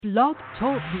Blog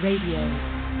Talk Radio.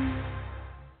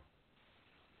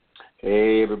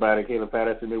 Hey everybody, Caleb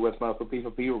Patterson, Midwest Muscle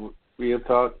P4P Real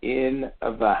Talk in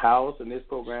the house, and this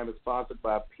program is sponsored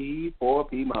by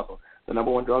P4P Muscle, the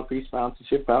number one drug-free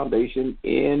sponsorship foundation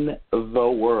in the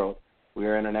world. We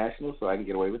are international, so I can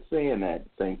get away with saying that.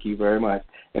 Thank you very much.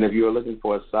 And if you are looking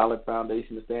for a solid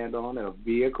foundation to stand on and a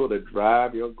vehicle to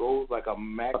drive your goals like a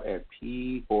Mac, at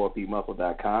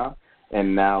P4PMuscle.com.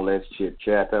 And now let's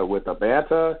chit-chat with the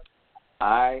banter.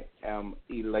 I am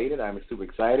elated. I'm super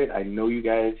excited. I know you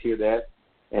guys hear that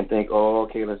and think, oh,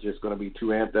 Caleb's just going to be too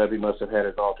amped up. He must have had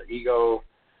his alter ego,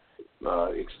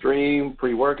 extreme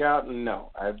pre-workout.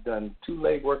 No, I've done 2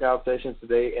 leg workout sessions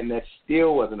today, and that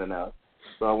still wasn't enough.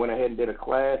 So I went ahead and did a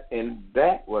class, and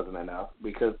that wasn't enough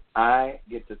because I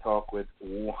get to talk with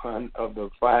one of the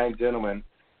fine gentlemen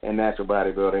in natural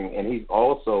bodybuilding, and he's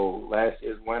also last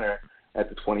year's winner at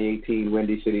the 2018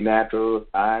 Windy City Naturals.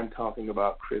 I'm talking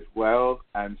about Chris Wells.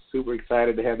 I'm super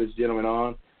excited to have this gentleman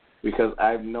on because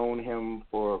I've known him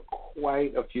for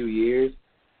quite a few years,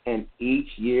 and each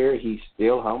year he's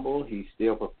still humble, he's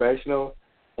still professional,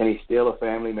 and he's still a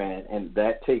family man, and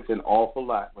that takes an awful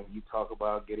lot when you talk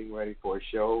about getting ready for a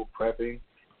show, prepping,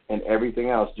 and everything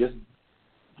else. Just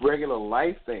regular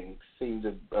life things seem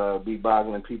to be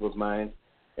boggling people's minds.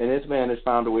 And this man has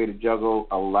found a way to juggle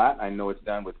a lot. I know it's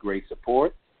done with great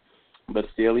support, but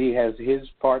still he has his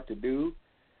part to do.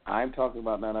 I'm talking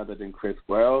about none other than Chris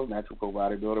Wells, natural pro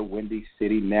bodybuilder, Windy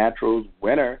City Naturals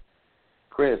winner.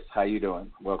 Chris, how you doing?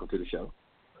 Welcome to the show.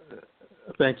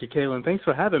 Thank you, Kaylin. Thanks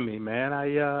for having me, man.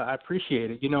 I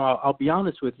appreciate it. You know, I'll be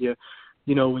honest with you.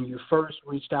 You know, when you first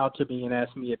reached out to me and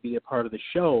asked me to be a part of the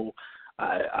show,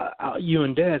 you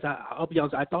and Des, I'll be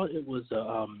honest, I thought it was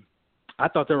I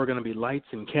thought there were going to be lights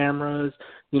and cameras,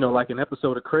 you know, like an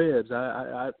episode of Cribs.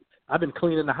 I've been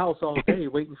cleaning the house all day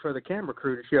waiting for the camera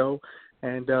crew to show,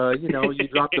 and, you know, you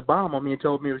dropped the bomb on me and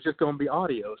told me it was just going to be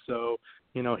audio. So,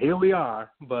 you know, here we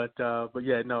are. But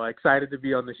yeah, no, excited to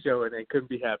be on the show, and couldn't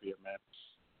be happier, man.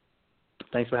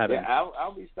 Thanks for having me. Yeah,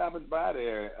 I'll be stopping by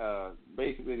there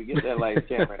basically to get that light,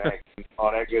 camera, and action,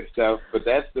 all that good stuff. But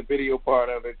that's the video part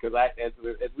of it because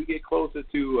as we get closer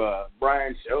to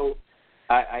Brian's show,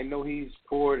 I know he's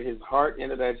poured his heart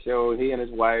into that show, he and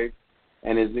his wife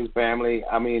and his new family.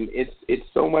 I mean, it's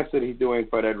so much that he's doing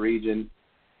for that region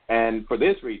and for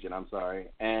this region, I'm sorry.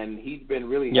 And he's been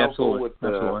really helpful with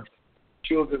the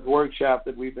children's workshop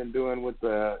that we've been doing with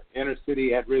the inner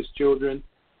city at-risk children.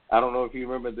 I don't know if you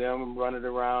remember them running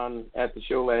around at the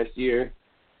show last year.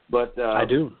 But I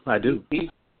do.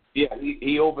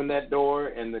 He opened that door,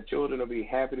 and the children will be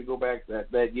happy to go back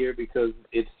that year because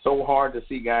it's so hard to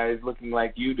see guys looking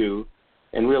like you do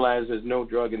and realize there's no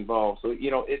drug involved. So,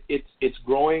 you know, it's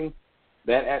growing.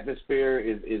 That atmosphere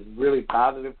is really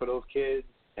positive for those kids.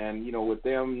 And, you know, with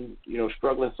them, you know,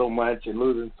 struggling so much and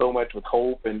losing so much with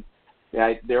hope and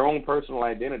their own personal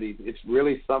identities, it's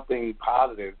really something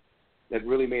positive that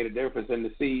really made a difference. And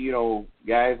to see, you know,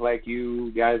 guys like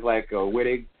you, guys like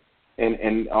Wittig,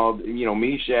 and all, you know,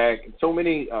 Meshack, so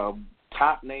many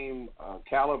top name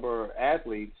caliber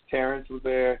athletes. Terrence was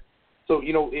there, so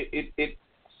you know it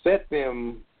set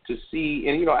them to see.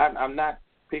 And you know, I'm not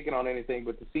picking on anything,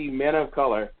 but to see men of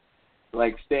color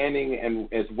like standing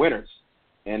and as winners,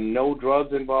 and no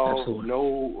drugs involved, Absolutely.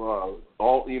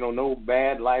 no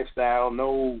bad lifestyle,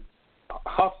 no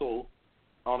hustle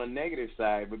on a negative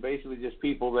side, but basically just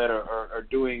people that are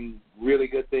doing really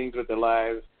good things with their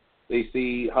lives. They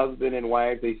see husband and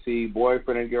wife. They see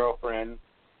boyfriend and girlfriend.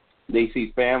 They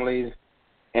see families.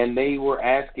 And they were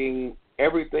asking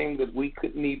everything that we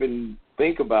couldn't even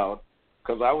think about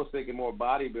because I was thinking more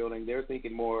bodybuilding. They're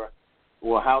thinking more,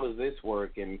 well, how does this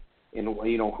work? And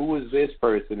you know, who is this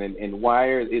person? And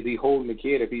why is he holding the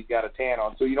kid if he's got a tan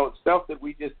on? So, you know, stuff that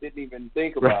we just didn't even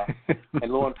think about.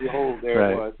 And lo and behold, there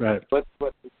it was. Right. But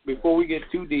before we get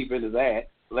too deep into that,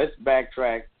 let's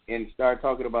backtrack and start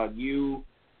talking about you.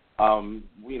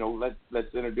 You know,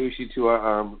 let's introduce you to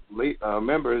our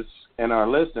members and our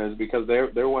listeners because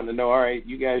they're wanting to know. All right,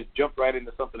 you guys jumped right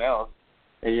into something else,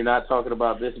 and you're not talking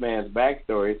about this man's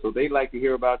backstory. So they'd like to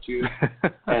hear about you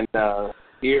and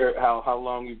hear how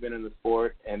long you've been in the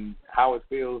sport and how it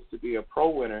feels to be a pro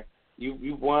winner.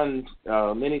 You've won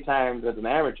many times as an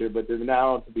amateur, but then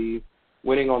now to be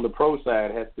winning on the pro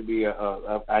side has to be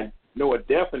a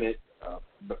definite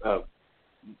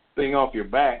thing off your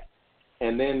back.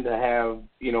 And then to have,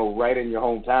 you know, right in your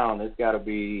hometown, it's got to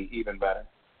be even better.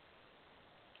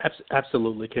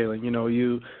 Absolutely, Kaylin. You know,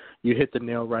 you hit the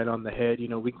nail right on the head. You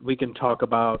know, we can talk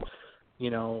about, the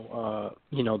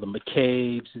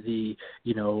McCabe's, the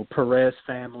Perez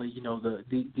family,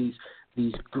 these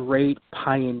these great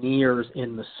pioneers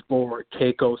in the sport,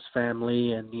 Keiko's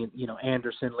family and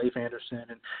Anderson, Leif Anderson,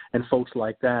 and folks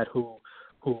like that who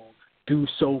do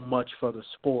so much for the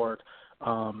sport.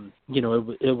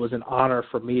 It was an honor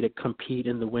for me to compete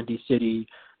in the Windy City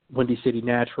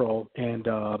Natural and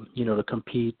to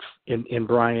compete in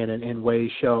Brian and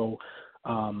Way's show.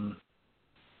 I've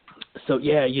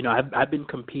been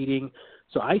competing.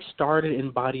 So I started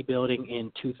in bodybuilding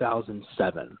in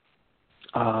 2007.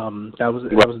 That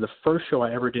was the first show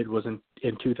I ever did was in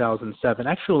 2007,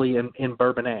 actually in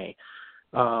Bourbonnais.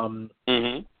 I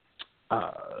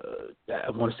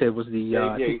want to say it was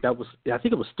I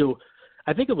think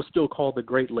it was still called the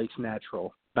Great Lakes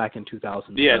Natural back in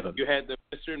 2007. Yeah, you had the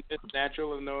Mr. and Miss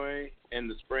Natural Illinois in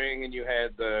the spring, and you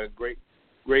had the Great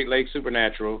Lakes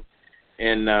Supernatural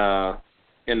in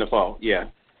the fall. Yeah.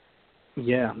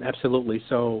 Yeah, absolutely.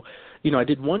 So, I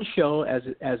did one show as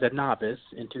a novice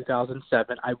in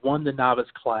 2007. I won the novice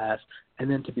class,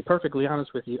 and then to be perfectly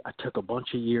honest with you, I took a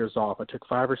bunch of years off. I took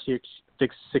 5 or 6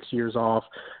 years off.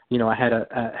 I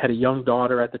had a young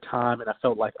daughter at the time, and I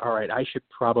felt like, all right, I should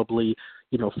probably,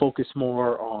 focus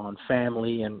more on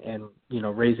family and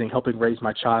helping raise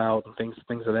my child and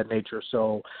things of that nature.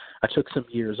 So I took some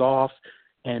years off,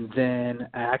 and then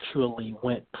I actually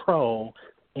went pro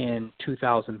in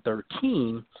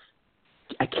 2013.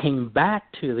 I came back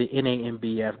to the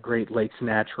NAMBF Great Lakes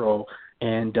Natural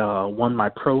and won my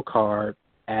pro card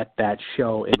at that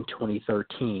show in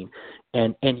 2013.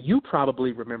 And you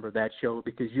probably remember that show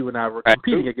because you and I were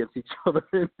competing against each other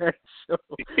in that show.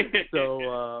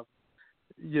 So,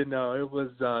 it was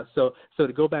so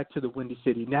to go back to the Windy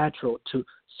City Natural.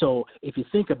 So if you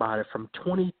think about it, from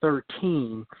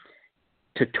 2013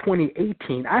 to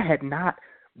 2018, I had not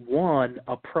won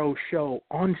a pro show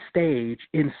on stage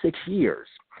in 6 years.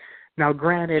 Now,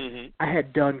 granted, I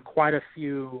had done quite a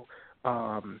few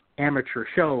amateur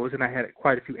shows, and I had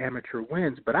quite a few amateur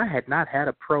wins, but I had not had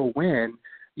a pro win,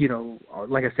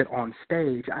 like I said, on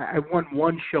stage. I won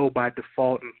one show by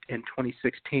default in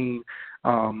 2016.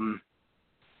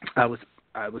 I was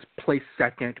placed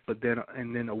second, but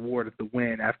then awarded the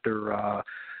win after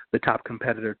the top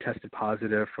competitor tested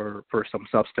positive for some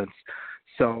substance.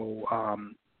 So,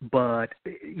 but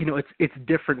it's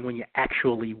different when you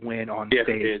actually win on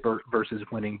stage versus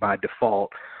winning by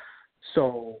default.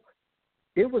 So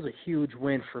it was a huge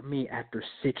win for me after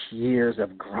 6 years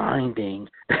of grinding.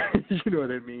 You know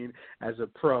what I mean? As a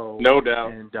pro, no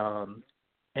doubt,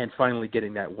 and finally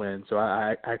getting that win. So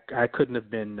I couldn't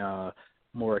have been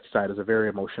more excited. It was a very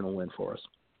emotional win for us.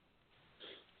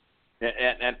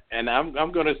 And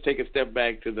I'm going to take a step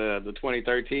back to the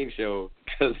 2013 show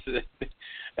because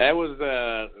that was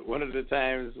one of the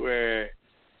times where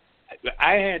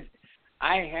I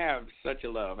have such a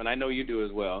love, and I know you do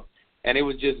as well. And it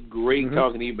was just great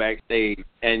talking to you backstage,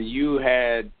 and you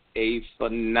had a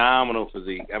phenomenal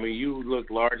physique. I mean, you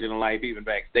looked larger than life even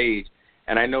backstage.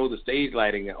 And I know the stage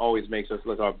lighting always makes us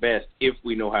look our best if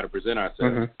we know how to present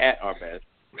ourselves at our best.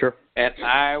 Sure. And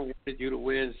I wanted you to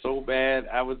win so bad.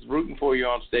 I was rooting for you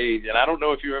on stage. And I don't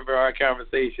know if you remember our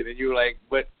conversation. And you were like,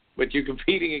 but you're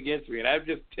competing against me. And that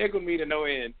just tickled me to no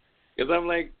end. Because I'm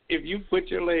like, if you put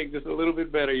your leg just a little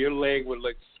bit better, your leg would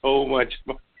look so much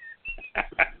more.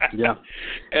 Yeah.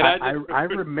 And I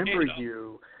remember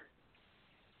you.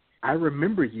 I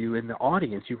remember you in the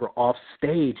audience. You were off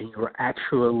stage and you were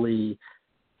actually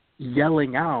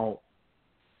yelling out,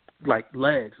 like,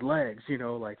 legs, like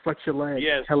flex your legs,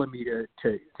 telling me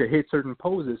to hit certain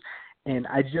poses. And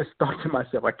I just thought to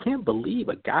myself, I can't believe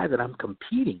a guy that I'm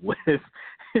competing with,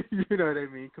 you know what I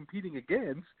mean, competing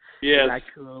against, is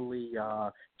actually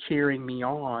cheering me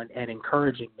on and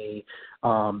encouraging me.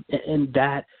 And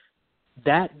that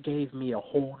gave me a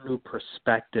whole new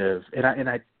perspective. And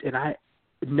I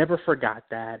never forgot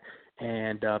that.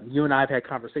 And you and I have had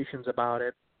conversations about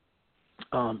it.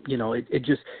 It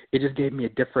just gave me a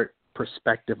different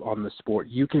perspective on the sport.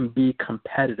 You can be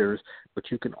competitors, but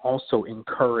you can also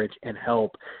encourage and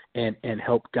help and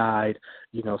help guide,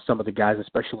 some of the guys,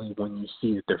 especially when you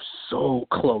see that they're so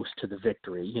close to the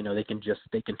victory. They can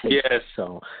take it.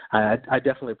 So I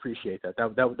definitely appreciate that.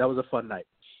 That was a fun night.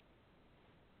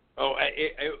 Oh,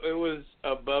 it was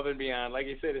above and beyond. Like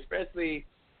you said, especially,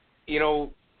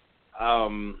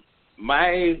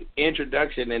 my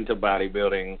introduction into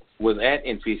bodybuilding was at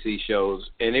NPC shows,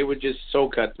 and it was just so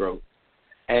cutthroat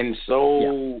and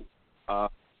so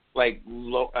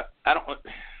low.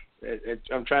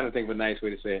 I'm trying to think of a nice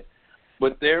way to say it,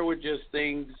 but there were just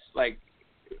things like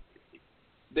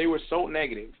they were so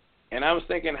negative, and I was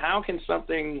thinking, how can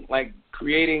something like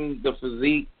creating the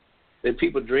physique that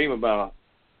people dream about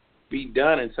be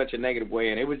done in such a negative way,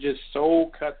 and it was just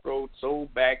so cutthroat, so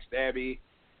backstabby,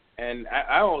 and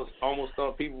I almost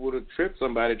thought people would have tripped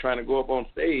somebody trying to go up on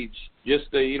stage just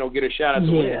to get a shot at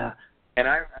the win. Yeah, and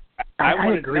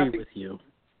I agree with you.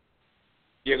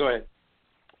 Yeah, go ahead.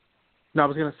 No, I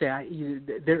was going to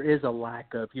say there is a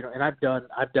lack of and I've done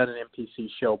an MPC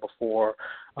show before,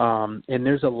 and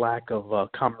there's a lack of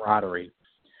camaraderie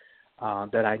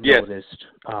that I noticed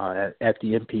at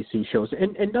the NPC shows,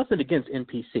 and nothing against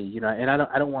NPC, and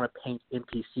I don't want to paint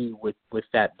NPC with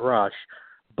that brush,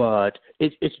 but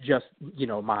it's just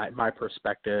my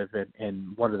perspective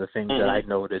and one of the things that I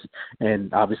noticed,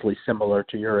 and obviously similar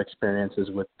to your experiences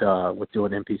with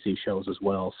doing NPC shows as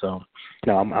well. So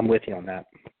no, I'm with you on that.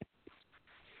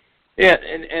 Yeah,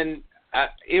 and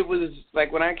it was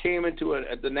like when I came into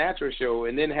the natural show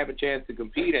and then have a chance to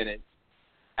compete in it,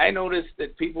 I noticed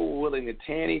that people were willing to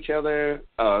tan each other,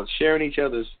 sharing each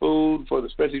other's food,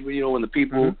 especially when the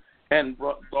people hadn't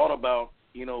thought about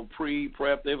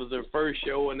pre-prep. It was their first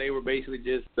show and they were basically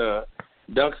just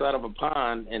ducks out of a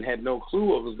pond and had no clue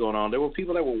what was going on. There were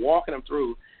people that were walking them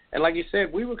through, and like you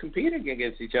said, we were competing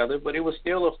against each other, but it was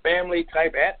still a family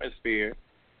type atmosphere.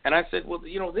 And I said, well,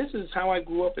 this is how I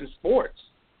grew up in sports.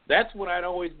 That's what I'd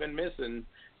always been missing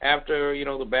after,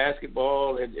 the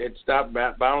basketball had stopped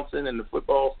bouncing and the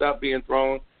football stopped being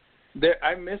thrown.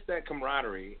 I missed that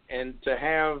camaraderie. And to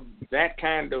have that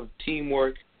kind of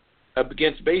teamwork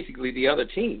against basically the other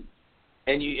team.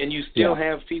 And you still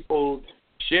have people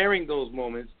sharing those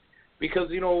moments because,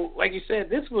 like you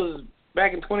said, this was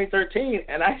back in 2013,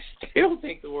 and I still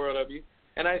think the world of you,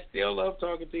 and I still love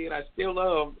talking to you, and I still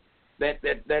love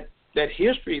that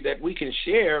history that we can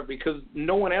share because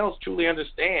no one else truly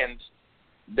understands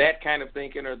that kind of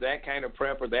thinking or that kind of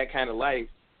prep or that kind of life.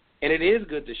 And it is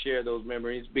good to share those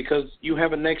memories because you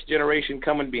have a next generation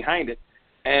coming behind it.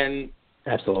 And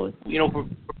absolutely,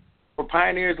 for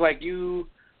pioneers like you,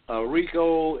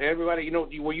 Rico, everybody,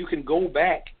 where you can go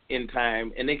back in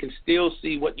time and they can still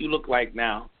see what you look like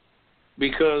now.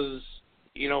 Because,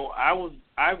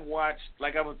 I've watched,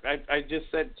 I just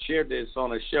shared this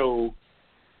on a show.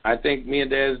 I think me and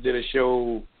Des did a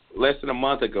show less than a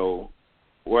month ago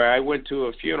where I went to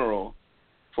a funeral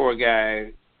for a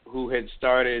guy who had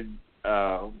started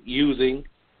using.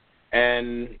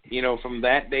 And, from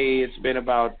that day, it's been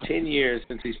about 10 years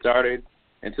since he started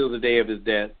until the day of his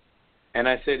death. And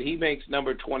I said, he makes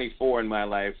number 24 in my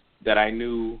life that I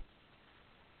knew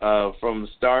from the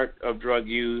start of drug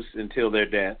use until their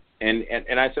death. And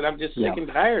I said, I'm just sick and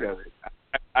tired of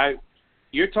it.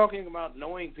 You're talking about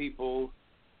knowing people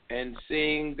and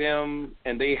seeing them,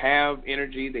 and they have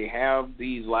energy, they have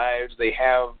these lives, they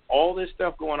have all this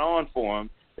stuff going on for them.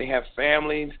 They have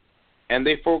families, and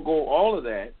they forego all of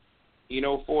that,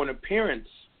 for an appearance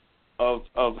of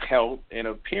health, an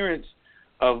appearance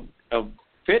of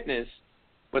fitness,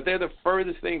 but they're the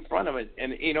furthest thing from it.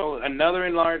 And another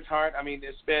enlarged heart. I mean,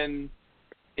 it's been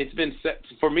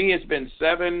for me. It's been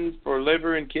 7 for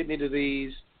liver and kidney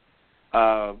disease.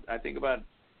 I think about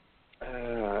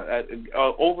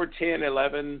over 10,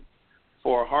 11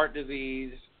 for heart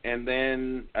disease, and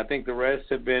then I think the rest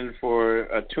have been for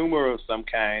a tumor of some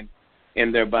kind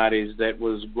in their bodies that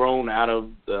was grown out of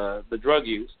the drug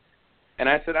use. And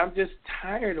I said, I'm just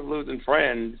tired of losing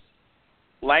friends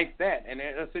like that. And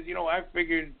I said, I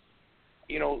figured,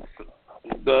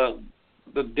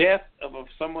 the death of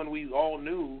someone we all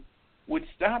knew would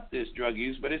stop this drug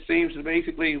use, but it seems to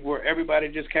basically where everybody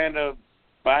just kind of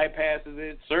bypasses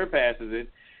it, surpasses it,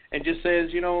 and just says,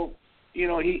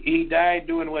 he died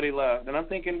doing what he loved. And I'm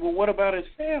thinking, well, what about his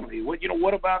family?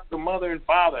 What about the mother and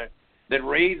father that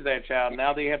raised that child?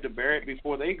 Now they have to bury it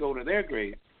before they go to their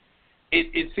grave.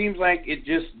 It seems like it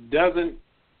just doesn't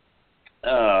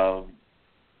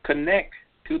connect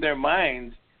to their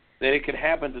minds that it could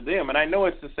happen to them. And I know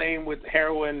it's the same with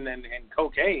heroin and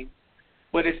cocaine,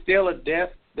 but it's still a death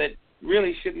that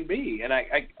really shouldn't be. And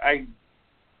I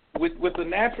with the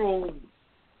natural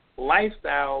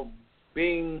lifestyle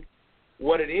being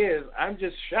what it is, I'm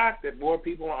just shocked that more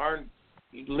people aren't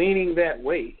leaning that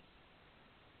way.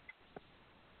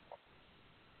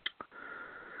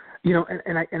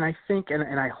 And I think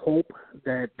and I hope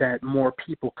that more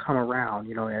people come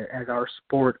around, as our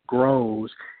sport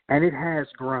grows, and it has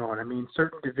grown. I mean,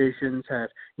 certain divisions have,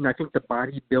 I think the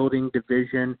bodybuilding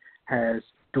division has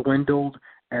dwindled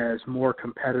as more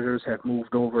competitors have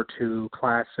moved over to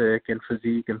classic and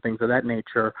physique and things of that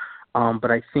nature.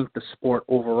 But I think the sport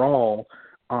overall,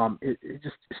 it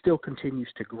just still continues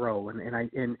to grow. And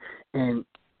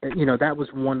that was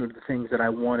one of the things that I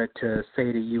wanted to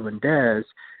say to you and Des,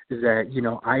 is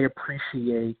that, I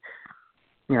appreciate,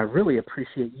 I really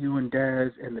appreciate you and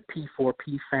Des and the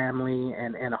P4P family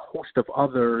and a host of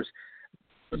others,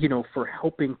 for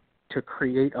helping to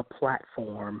create a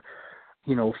platform,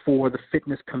 for the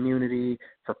fitness community,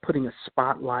 for putting a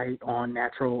spotlight on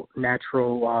natural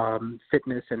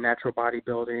fitness and natural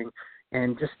bodybuilding,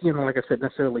 and just, like I said,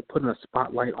 necessarily putting a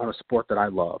spotlight on a sport that I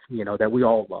love, that we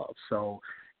all love. So,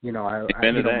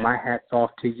 my hat's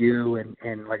off to you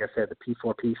and like I said, the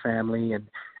P4P family and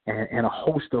a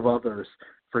host of others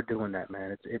for doing that,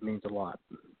 man. It means a lot.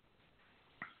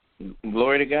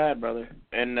 Glory to God, brother.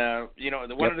 And,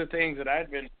 one of the things that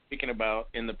I've been speaking about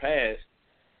in the past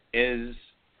is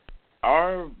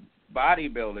our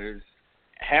bodybuilders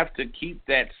have to keep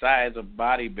that size of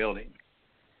bodybuilding,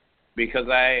 because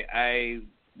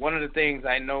one of the things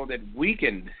I know that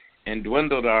weakened and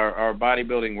dwindled our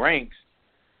bodybuilding ranks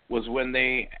was when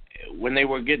they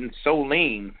were getting so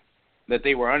lean that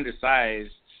they were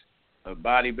undersized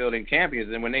bodybuilding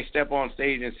champions. And when they step on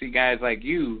stage and see guys like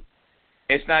you,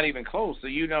 it's not even close. So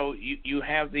you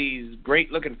have these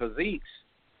great-looking physiques,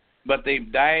 but they've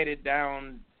dieted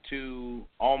down to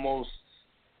almost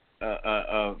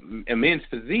a men's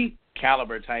physique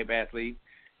caliber type athlete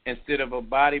instead of a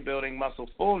bodybuilding muscle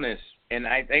fullness. And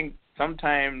I think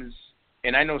sometimes,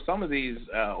 and I know some of these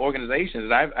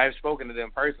organizations, I've spoken to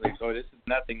them personally, so this is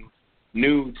nothing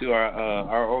new to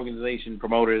our organization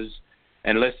promoters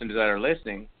and listeners that are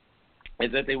listening,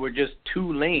 is that they were just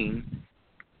too lean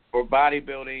for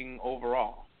bodybuilding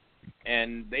overall.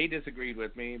 And they disagreed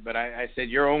with me, but I said,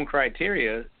 your own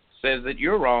criteria says that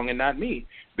you're wrong and not me.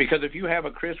 Because if you have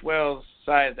a Chris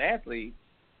Wells-sized athlete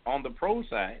on the pro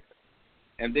side,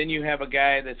 and then you have a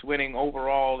guy that's winning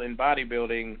overall in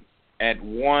bodybuilding at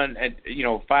 5'8",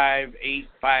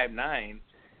 5'9",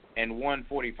 and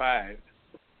 145,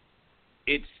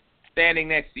 it's standing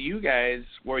next to you guys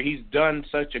where he's done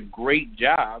such a great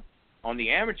job on the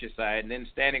amateur side, and then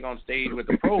standing on stage with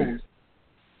the pros,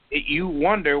 you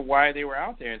wonder why they were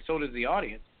out there, and so does the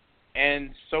audience, and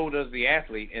so does the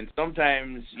athlete. And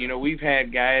sometimes, we've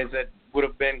had guys that would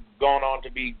have gone on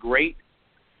to be great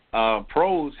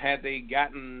pros had they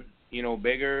gotten,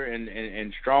 bigger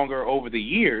and stronger over the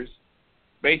years,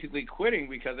 basically quitting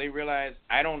because they realized,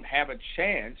 I don't have a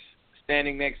chance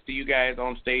standing next to you guys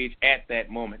on stage at that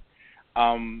moment.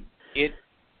 It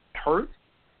hurt.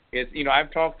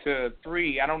 I've talked to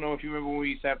 3. I don't know if you remember when we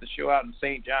used to have the show out in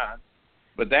St. John,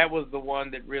 but that was the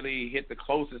one that really hit the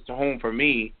closest to home for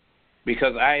me,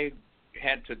 because I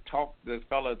had to talk the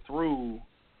fella through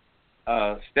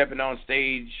stepping on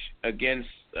stage against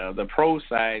the pro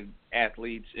side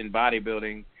athletes in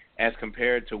bodybuilding as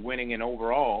compared to winning an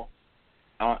overall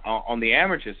on the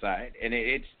amateur side, and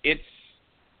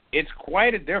it's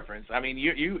quite a difference. I mean,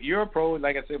 you're a pro.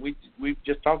 Like I said, we've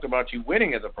just talked about you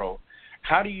winning as a pro.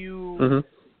 How do you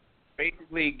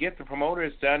basically get the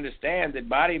promoters to understand that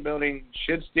bodybuilding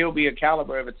should still be a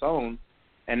caliber of its own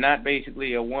and not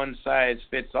basically a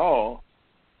one-size-fits-all?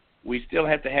 We still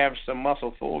have to have some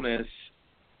muscle fullness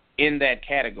in that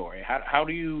category. How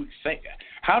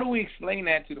do we explain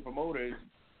that to the promoters,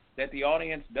 that the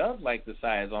audience does like the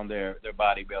size on their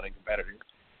bodybuilding competitors,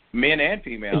 men and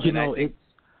female? And I think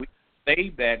we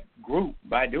save that group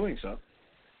by doing so.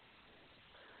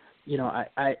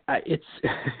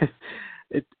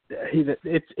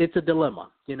 It's a dilemma,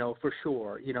 for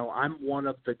sure. I'm one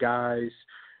of the guys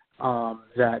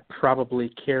that probably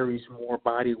carries more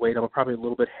body weight. I'm probably a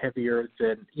little bit heavier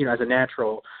than, as a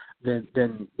natural than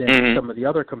some of the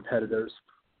other competitors.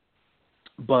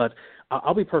 But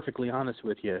I'll be perfectly honest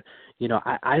with you.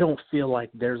 I don't feel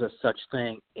like there's a such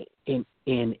thing in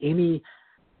any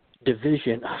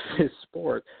division of this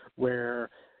sport where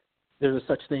there's a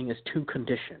such thing as too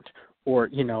conditioned. Or,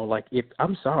 like,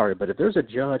 I'm sorry, but if there's a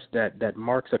judge that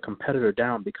marks a competitor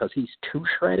down because he's too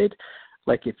shredded,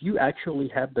 like, if you actually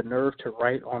have the nerve to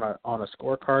write on a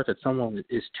scorecard that someone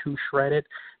is too shredded,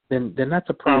 then that's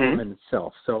a problem in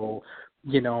itself. So,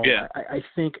 I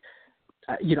think,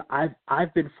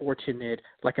 I've been fortunate,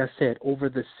 like I said, over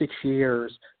the 6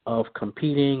 years of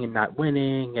competing and not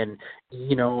winning, and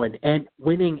and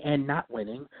winning and not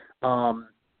winning,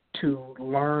 to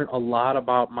learn a lot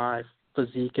about my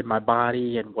physique and my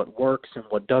body and what works and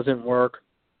what doesn't work,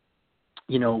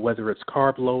 whether it's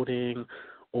carb loading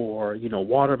or,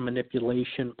 water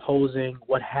manipulation, posing,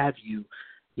 what have you,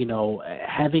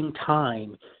 having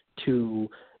time to,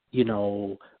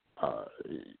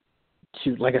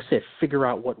 like I said, figure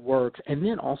out what works, and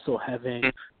then also having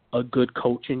a good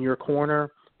coach in your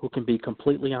corner who can be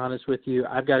completely honest with you.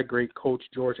 I've got a great coach,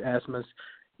 George Asmus.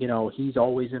 He's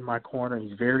always in my corner.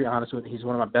 He's very honest with me. He's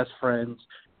one of my best friends.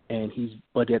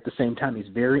 but at the same time, he's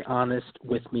very honest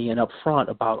with me and upfront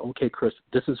about, okay, Chris,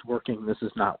 this is working, this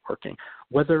is not working.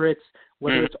 Whether it's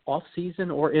off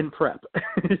season or in prep,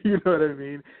 you know what I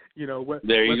mean?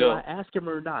 Whether I ask him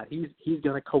or not, he's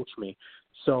going to coach me.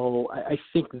 So I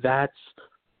think that's,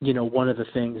 one of the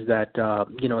things that,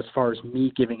 as far as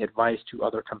me giving advice to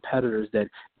other competitors, that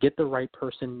get the right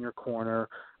person in your corner.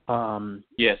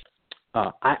 Yes.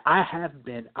 I have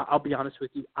been, I'll be honest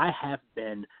with you,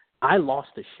 I lost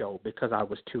the show because I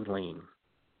was too lean,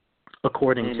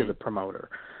 according to the promoter.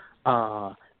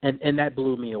 And that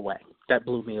blew me away.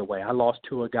 I lost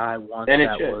to a guy once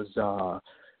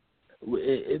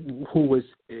who was,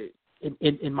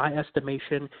 in my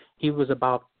estimation, he was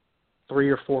about 3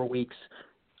 or 4 weeks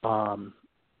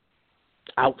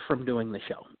out from doing the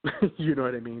show. You know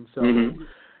what I mean? So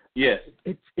yes,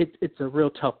 it's a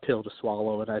real tough pill to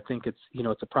swallow, and I think it's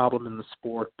it's a problem in the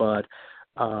sport. But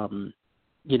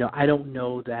I don't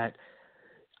know that.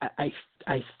 I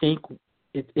think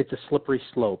it's a slippery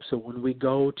slope. So when we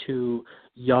go to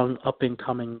young up and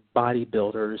coming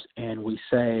bodybuilders and we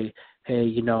say,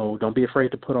 hey, don't be afraid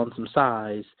to put on some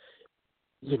size,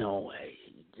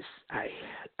 I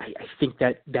think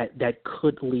that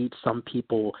could lead some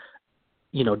people,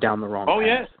 down the wrong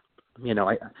path. Yes.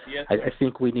 I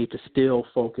think we need to still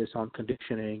focus on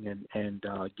conditioning and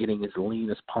getting as lean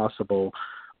as possible,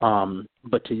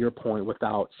 but to your point,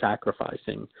 without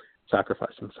sacrificing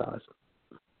size.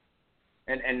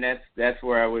 And that's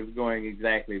where I was going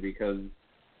exactly, because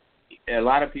a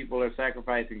lot of people are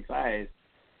sacrificing size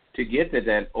to get to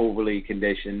that overly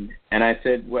conditioned. And I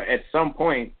said, well, at some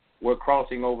point, we're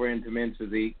crossing over into men's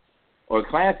physique or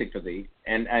classic physique.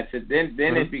 And I said,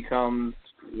 then it becomes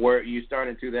where you start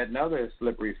into that another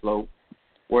slippery slope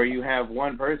where you have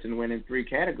one person winning 3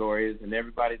 categories and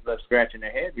everybody's left scratching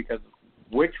their head because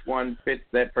which one fits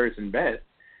that person best.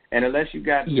 And unless you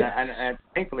got, and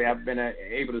thankfully I've been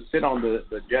able to sit on the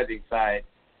judging side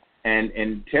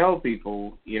and tell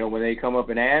people, when they come up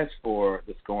and ask for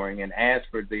the scoring and ask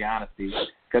for the honesty,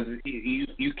 because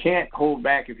you can't hold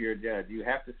back if you're a judge. You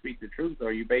have to speak the truth,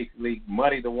 or you basically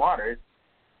muddy the waters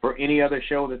for any other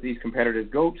show that these competitors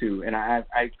go to. And I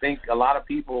think a lot of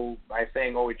people, by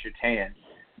saying, oh, it's your tan,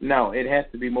 no, it has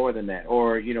to be more than that.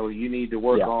 Or, you need to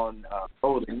work on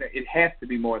posing. It has to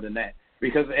be more than that.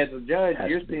 Because as a judge,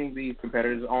 you're seeing these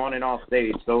competitors on and off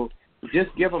stage. So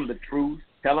just give them the truth,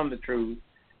 tell them the truth,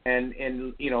 and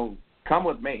come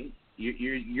with me.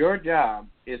 Your job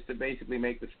is to basically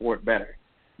make the sport better,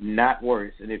 not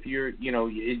worse. And if you're,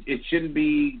 it shouldn't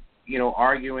be,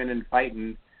 arguing and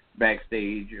fighting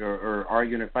backstage or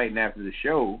arguing and fighting after the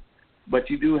show,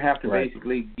 but you do have to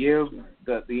basically give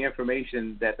the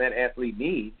information that athlete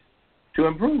needs to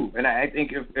improve. And I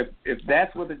think if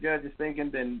that's what the judge is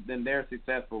thinking, then they're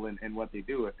successful in what they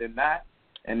do. If they're not,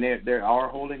 and they are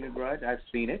holding a grudge, I've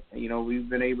seen it. We've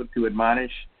been able to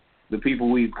admonish the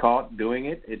people we've caught doing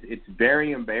it. It's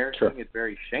very embarrassing. Sure. It's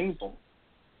very shameful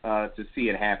to see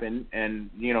it happen. And,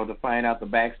 to find out the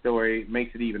backstory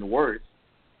makes it even worse.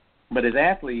 But as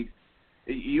athletes,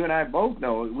 you and I both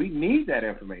know we need that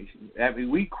information. I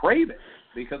mean, we crave it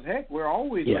because, heck, we're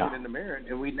always looking in the mirror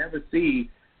and we never see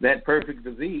that perfect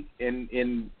physique, and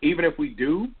even if we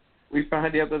do, we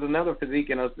find out there's another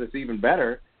physique in us that's even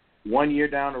better 1 year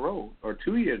down the road or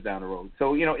 2 years down the road.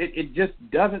 So, it just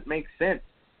doesn't make sense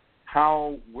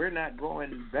how we're not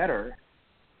growing better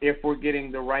if we're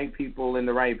getting the right people in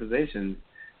the right positions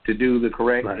to do the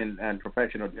correct and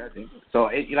professional judging. So,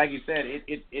 like you said,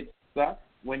 it sucks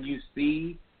when you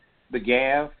see the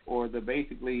gaffe or the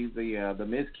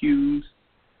miscues.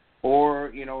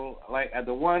 Or, like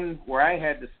the one where I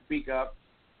had to speak up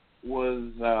was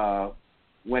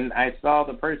when I saw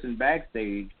the person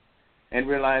backstage and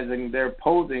realizing their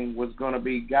posing was going to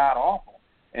be god-awful.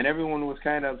 And everyone was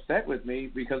kind of upset with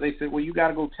me because they said, well, you got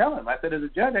to go tell him. I said, as a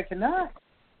judge, I cannot.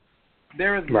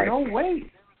 There is no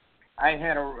way I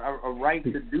had a right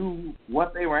to do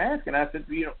what they were asking. I said,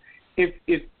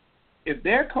 if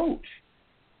their coach,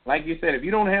 like you said, if you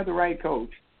don't have the right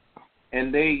coach,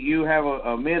 and you have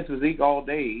a men's physique all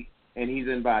day, and he's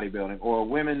in bodybuilding, or a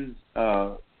women's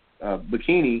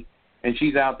bikini, and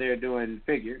she's out there doing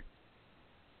figure.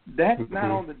 That's not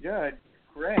on the judge,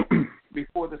 correct?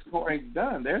 Before the scoring's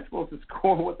done, they're supposed to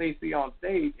score what they see on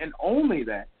stage, and only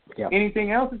that.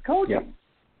 Anything else is coaching.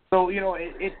 So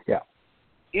it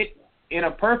in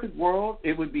a perfect world,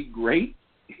 it would be great,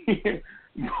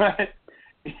 but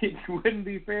it wouldn't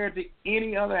be fair to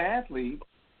any other athlete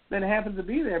that happens to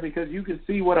be there, because you can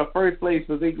see what a first-place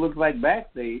physique looks like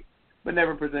backstage, but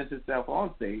never presents itself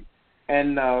on stage.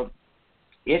 And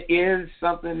it is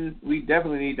something we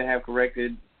definitely need to have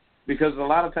corrected, because a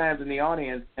lot of times in the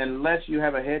audience, unless you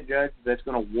have a head judge that's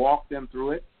going to walk them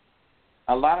through it,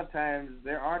 a lot of times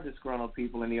there are disgruntled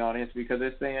people in the audience because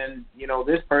they're saying,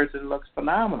 this person looks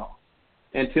phenomenal,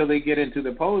 until they get into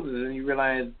the poses and you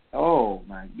realize, oh,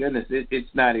 my goodness, it's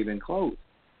not even close.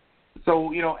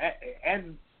 So,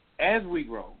 as we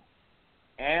grow,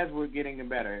 as we're getting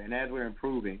better and as we're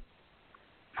improving,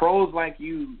 pros like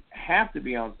you have to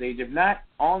be on stage, if not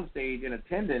on stage in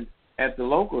attendance at the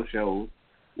local shows,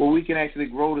 where we can actually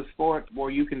grow the sport, where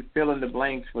you can fill in the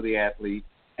blanks for the athlete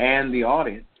and the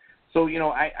audience. So,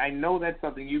 I know that's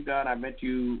something you've done. I met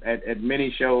you at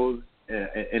many shows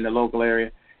in the local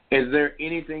area. Is there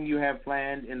anything you have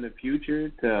planned in the future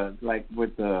to, like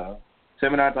with the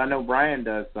seminars? I know Brian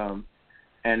does some,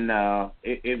 and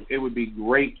it would be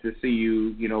great to see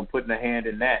you, putting a hand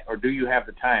in that. Or do you have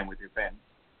the time with your family?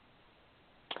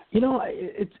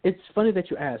 It's funny that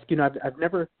you ask. I've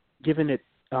never given it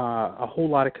a whole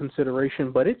lot of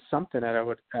consideration, but it's something that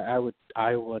I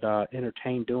would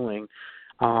entertain doing.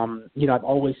 I've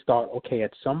always thought, okay,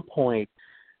 at some point,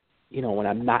 when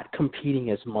I'm not competing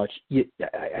as much,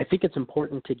 I think it's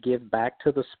important to give back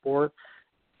to the sport,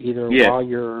 either while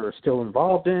you're still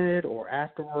involved in it or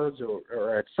afterwards,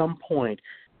 or at some point,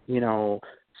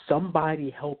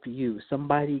 somebody helped you,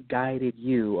 somebody guided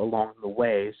you along the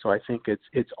way. So I think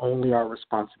it's only our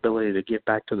responsibility to give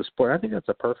back to the sport. I think that's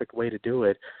a perfect way to do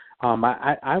it.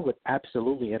 I would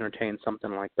absolutely entertain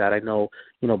something like that. I know,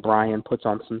 Brian puts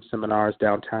on some seminars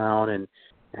downtown, and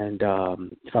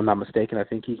if I'm not mistaken, I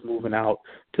think he's moving out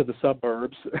to the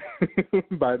suburbs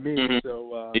by me. Mm-hmm.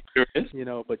 So, sure is.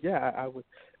 But yeah,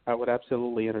 I would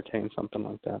absolutely entertain something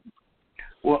like that.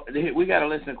 Well, we got a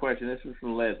listener question. This is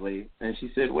from Leslie, and she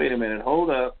said, wait a minute,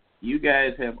 hold up. You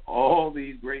guys have all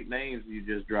these great names you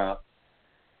just dropped,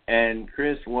 and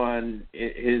Chris won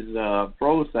his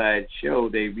pro side show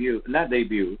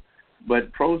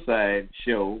pro side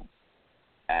show.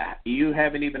 You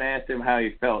haven't even asked him how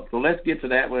he felt. So let's get to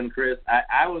that one, Chris.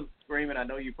 I was screaming. I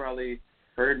know you probably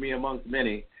heard me amongst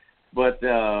many, but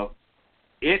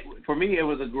for me, it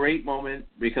was a great moment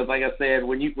because, like I said,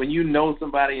 when you know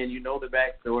somebody and you know the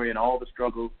backstory and all the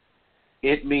struggles,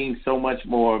 it means so much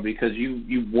more because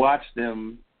you watch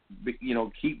them,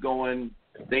 keep going,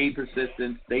 stay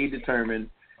persistent, stay determined,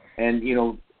 and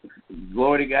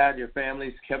glory to God, your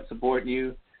families kept supporting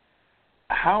you.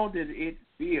 How did it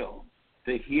feel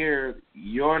to hear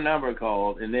your number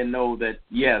called and then know that,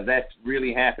 that's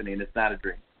really happening, it's not a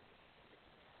dream?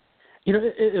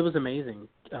 It was amazing,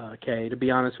 Kay, to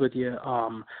be honest with you.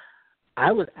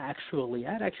 I'd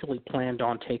actually planned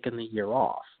on taking the year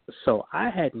off. So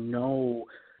I had no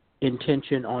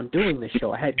intention on doing the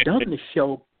show. I had done the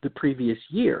show the previous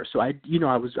year. So I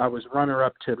was runner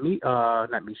up to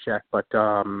not Meshack, but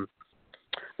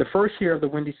the first year of the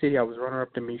Windy City, I was runner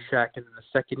up to Meshack, and then the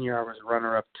second year I was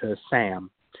runner up to Sam.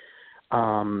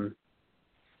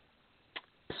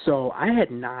 So I had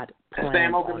not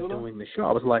planned on doing the show.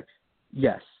 I was like,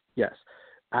 yes.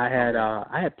 I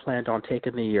had planned on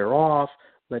taking the year off,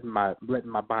 letting my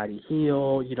body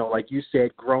heal. Like you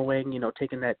said, growing.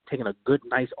 Taking a good,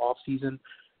 nice off season.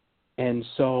 And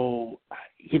so,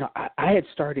 I had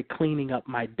started cleaning up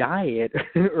my diet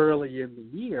early in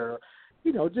the year.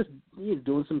 Just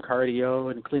doing some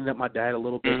cardio and cleaning up my diet a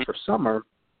little bit for summer.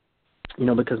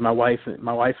 Because my wife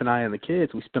and I and the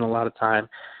kids, we spend a lot of time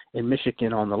in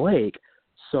Michigan on the lake.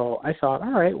 So I thought,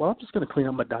 all right, well, I'm just going to clean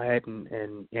up my diet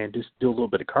and just do a little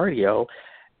bit of cardio.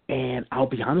 And I'll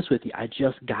be honest with you, I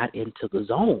just got into the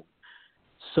zone.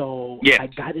 So I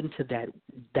got into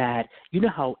that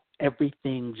how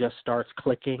everything just starts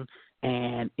clicking,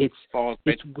 and it's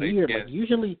weird. Yeah. Like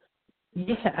usually,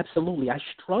 absolutely. I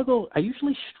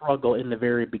usually struggle in the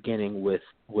very beginning with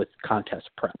contest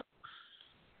prep.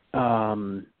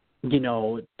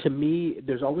 To me,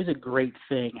 there's always a great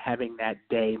thing having that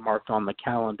day marked on the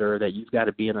calendar that you've got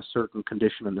to be in a certain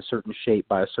condition and a certain shape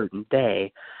by a certain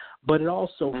day. But it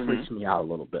also freaks me out a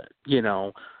little bit,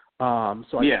 So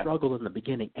I struggled in the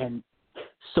beginning. And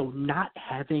so not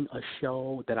having a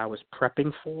show that I was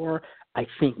prepping for, I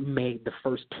think made the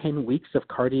first 10 weeks of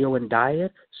cardio and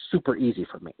diet super easy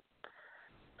for me.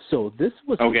 So this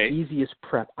was the easiest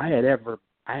prep I had ever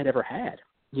had.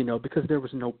 Because there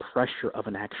was no pressure of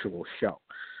an actual show.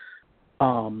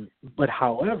 But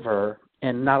however,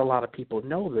 and not a lot of people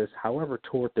know this, however,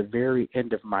 toward the very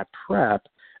end of my prep,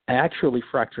 I actually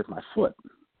fractured my foot.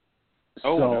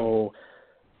 So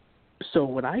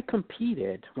when I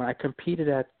competed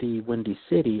at the Windy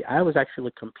City, I was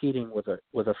actually competing with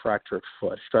a fractured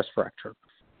foot, stress fracture.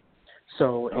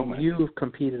 So you've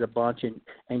competed a bunch,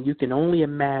 and you can only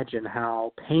imagine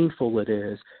how painful it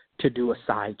is to do a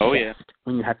side Oh, chest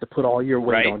when you have to put all your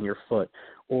weight Right. on your foot,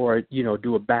 or, you know,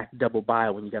 do a back double bi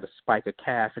when you got to spike a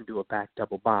calf and do a back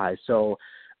double bi. So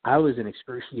I was in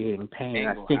excruciating pain.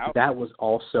 And I think that was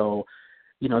also,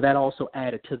 you know, that also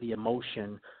added to the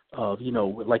emotion of, you know,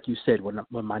 like you said, when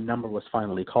my number was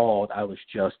finally called, I was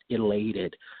just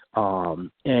elated,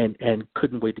 and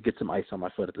couldn't wait to get some ice on my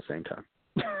foot at the same time.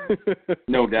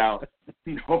 No doubt.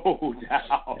 No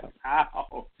doubt. Yeah.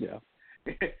 How? Yeah.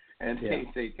 And they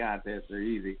say contests are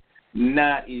easy.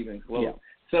 Not even close. Yeah.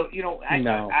 So, you know,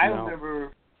 I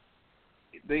remember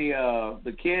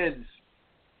the kids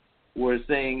were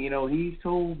saying, you know, he's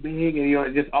so big, and, you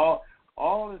know, just all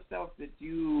the stuff that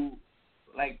you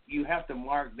have to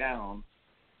mark down,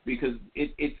 because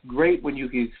it's great when you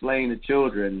can explain to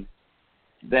children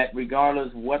that regardless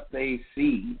what they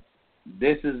see,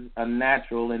 this is a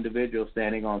natural individual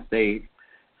standing on stage.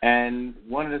 And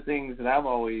one of the things that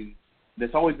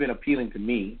that's always been appealing to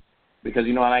me, because,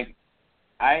 you know,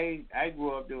 I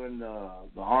grew up doing the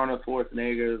Arnold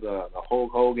Schwarzenegger, the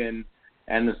Hulk Hogan,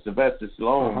 and the Sylvester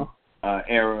Stallone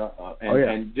era,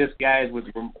 and just guys with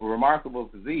remarkable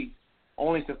physiques,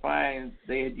 only to find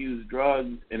they had used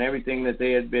drugs and everything that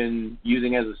they had been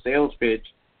using as a sales pitch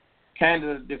kind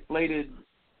of deflated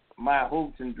my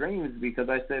hopes and dreams, because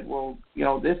I said, well, you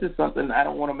know, this is something I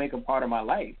don't want to make a part of my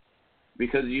life.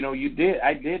 Because, you know,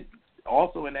 I did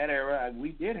also in that era, we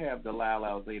did have the Lyle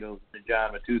Alzado, the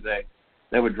John Matuzak,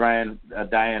 that were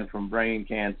dying from brain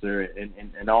cancer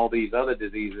and all these other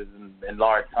diseases and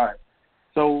large heart.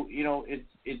 So, you know,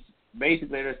 it's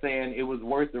basically they're saying it was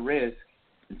worth the risk.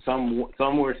 And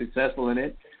some were successful in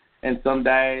it, and some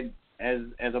died as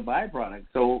a byproduct.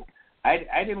 So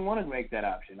I didn't want to make that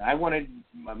option.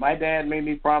 My dad made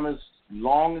me promise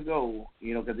long ago,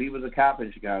 you know, because he was a cop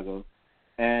in Chicago,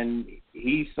 and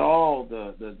he saw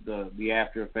the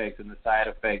after effects and the side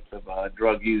effects of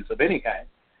drug use of any kind.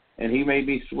 And he made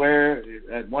me swear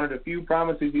that one of the few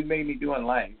promises he made me do in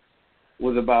life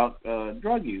was about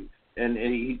drug use. And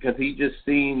because he just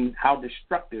seen how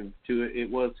destructive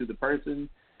it was to the person,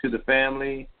 to the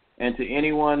family, and to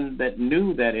anyone that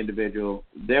knew that individual.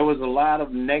 There was a lot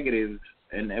of negatives,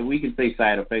 and we can say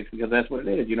side effects because that's what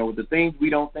it is. You know, the things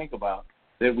we don't think about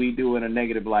that we do in a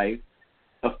negative life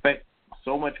affect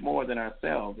so much more than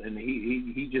ourselves, and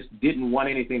he just didn't want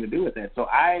anything to do with that. So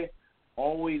I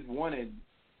always wanted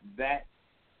that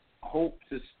hope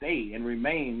to stay and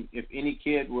remain if any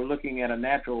kid were looking at a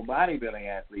natural bodybuilding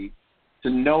athlete, to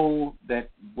know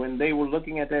that when they were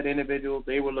looking at that individual,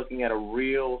 they were looking at a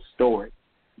real story,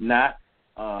 not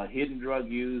hidden drug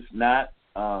use, not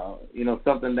you know,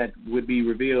 something that would be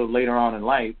revealed later on in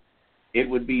life. It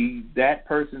would be that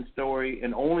person's story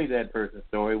and only that person's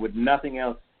story, with nothing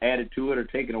else added to it or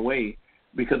taken away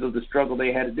because of the struggle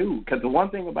they had to do. Because the one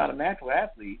thing about a natural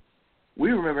athlete, we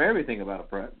remember everything about a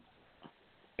prep.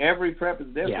 Every prep is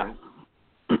different.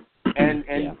 Yeah. And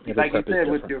like you said,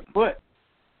 with your foot,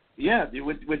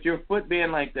 with your foot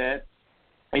being like that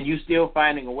and you still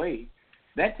finding a way,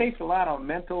 that takes a lot of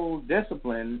mental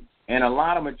discipline and a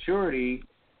lot of maturity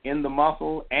in the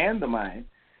muscle and the mind.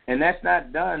 And that's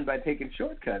not done by taking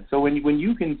shortcuts. So when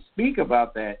you can speak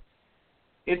about that,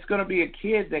 it's going to be a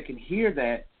kid that can hear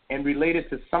that and relate it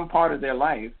to some part of their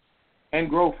life and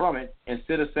grow from it,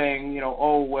 instead of saying, you know,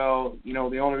 oh, well, you know,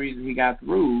 the only reason he got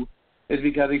through is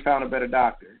because he found a better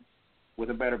doctor with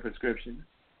a better prescription.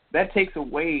 That takes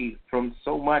away from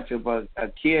so much of a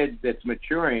kid that's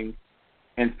maturing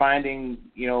and finding,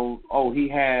 you know, oh, he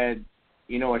had,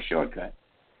 you know, a shortcut.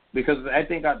 Because I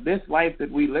think this life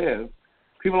that we live,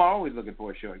 people are always looking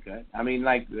for a shortcut. I mean,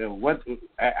 like,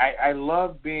 I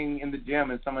love being in the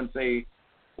gym and someone say,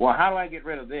 well, how do I get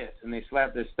rid of this? And they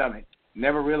slap their stomach,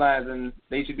 never realizing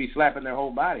they should be slapping their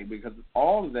whole body, because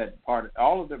all of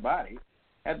their body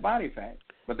has body fat,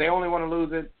 but they only want to lose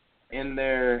it in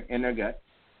their gut.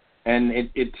 And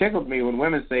it tickles me when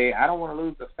women say, I don't want to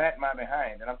lose the fat in my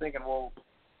behind. And I'm thinking, well,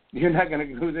 you're not going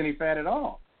to lose any fat at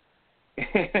all.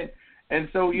 And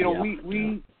so, you know,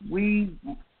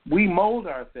 we mold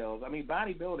ourselves. I mean,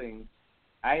 bodybuilding,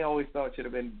 I always thought should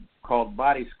have been called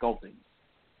body sculpting,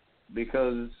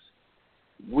 because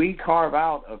we carve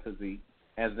out a physique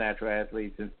as natural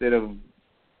athletes instead of,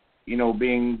 you know,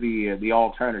 being the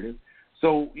alternative.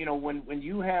 So, you know, when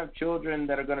you have children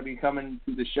that are going to be coming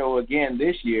to the show again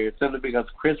this year simply because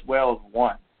Chris Wells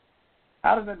won,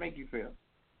 how does that make you feel?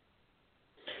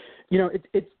 You know,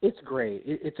 it's great.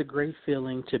 It's a great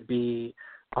feeling to be,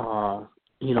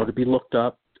 you know, to be looked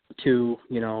up to,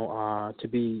 you know, to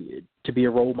be a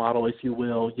role model, if you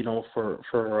will, you know, for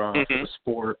the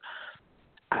sport.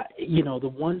 the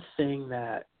one thing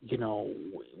that,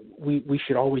 we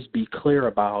should always be clear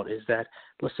about is that,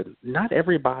 listen, not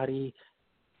everybody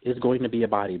is going to be a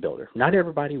bodybuilder. Not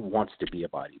everybody wants to be a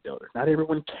bodybuilder. Not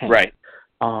everyone can. Right.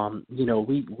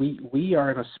 We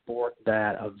are in a sport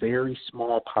that a very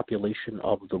small population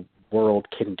of the world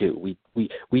can do.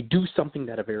 We do something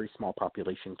that a very small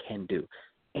population can do,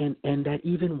 and that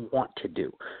even want to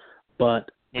do. But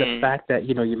the fact that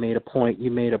you made a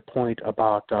point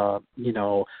about a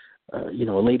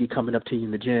lady coming up to you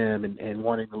in the gym and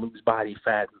wanting to lose body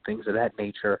fat and things of that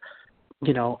nature.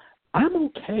 I'm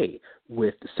okay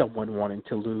with someone wanting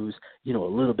to lose, a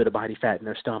little bit of body fat in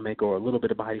their stomach or a little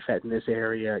bit of body fat in this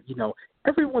area.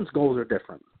 Everyone's goals are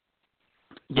different.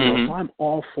 So I'm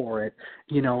all for it,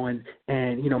 and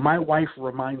my wife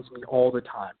reminds me all the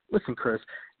time, listen, Chris,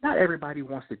 not everybody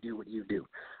wants to do what you do.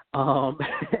 And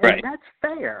that's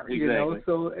fair, exactly.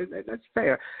 So that's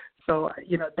fair. So,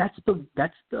 that's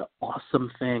the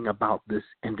awesome thing about this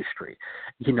industry.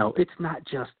 It's not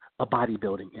just a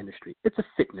bodybuilding industry. It's a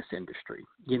fitness industry,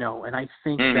 and I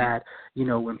think that,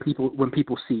 when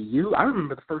people see you, I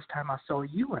remember the first time I saw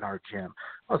you in our gym,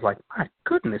 I was like, my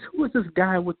goodness, who is this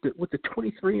guy with the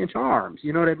 23-inch arms?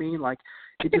 You know what I mean? Like,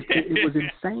 it was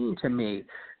insane to me,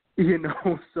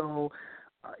 so,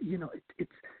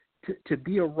 it's, to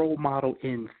be a role model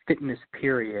in fitness,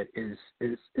 period, is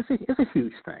a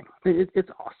huge thing. It's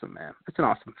awesome, man. It's an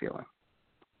awesome feeling.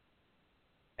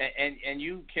 And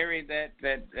you carried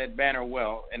that banner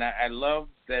well, and I love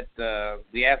that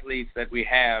the athletes that we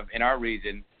have in our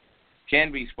region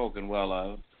can be spoken well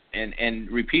of, and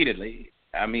repeatedly.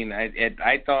 I mean,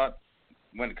 I thought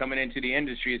when coming into the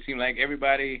industry, it seemed like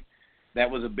everybody that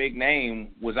was a big name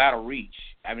was out of reach.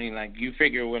 I mean, like, you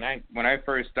figure when I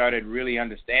first started really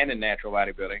understanding natural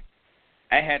bodybuilding,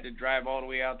 I had to drive all the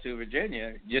way out to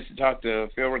Virginia just to talk to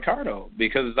Phil Ricardo,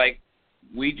 because, like,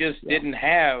 we just didn't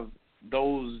have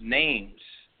those names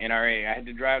in our area. I had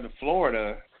to drive to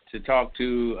Florida to talk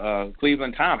to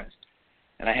Cleveland Thomas,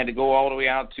 and I had to go all the way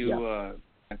out to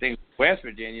I think West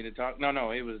Virginia to talk.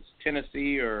 No, it was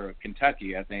Tennessee or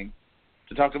Kentucky, I think,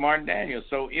 to talk to Martin Daniels.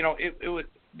 So it was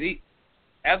the.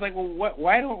 I was like, well,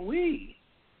 why don't we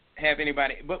have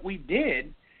anybody? But we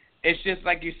did. It's just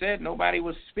like you said, nobody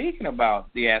was speaking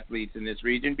about the athletes in this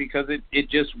region because it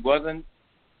just wasn't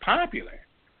popular.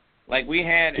 Like, we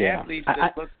had athletes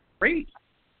that looked great.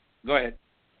 Go ahead.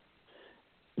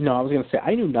 No, I was going to say,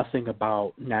 I knew nothing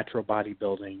about natural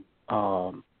bodybuilding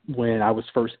when I was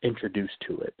first introduced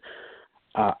to it.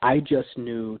 I just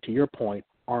knew, to your point,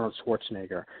 Arnold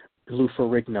Schwarzenegger, Lou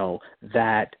Ferrigno,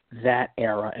 that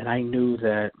era, and I knew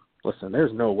that, listen,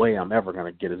 there's no way I'm ever going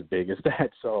to get as big as that,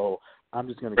 so I'm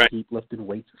just going to keep lifting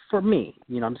weights for me.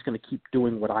 I'm just going to keep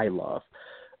doing what I love.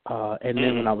 And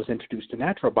then when I was introduced to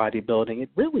natural bodybuilding, it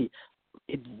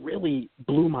really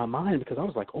blew my mind, because I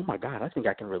was like, oh my God, I think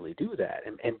I can really do that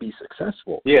and be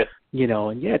successful. Yes.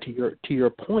 To your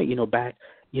point, back,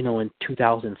 in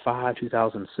 2005,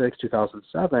 2006,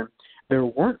 2007, there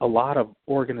weren't a lot of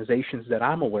organizations that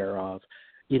I'm aware of,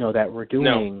 that were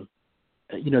doing,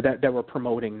 that were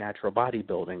promoting natural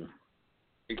bodybuilding.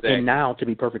 Exactly. And now, to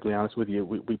be perfectly honest with you,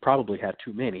 we probably have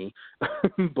too many,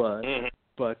 but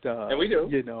and we do.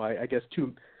 I guess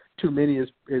too many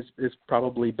is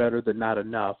probably better than not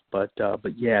enough. But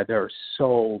yeah, there are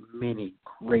so many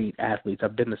great athletes.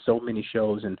 I've been to so many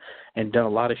shows and done a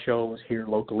lot of shows here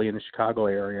locally in the Chicago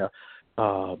area.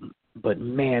 But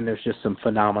man, there's just some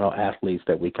phenomenal athletes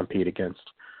that we compete against.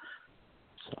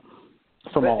 So,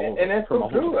 from all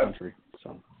over the country.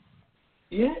 So.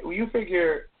 Yeah, well, you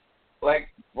figure, like,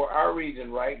 for our region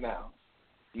right now,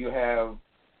 you have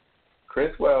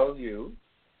Chris Wells,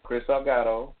 Chris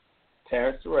Salgado,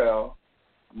 Terrence Terrell,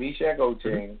 Meshack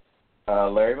Oching,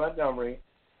 Larry Montgomery,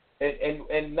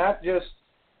 and not just,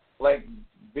 like,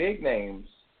 big names,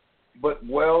 but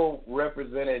well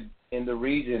represented in the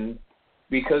region,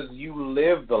 because you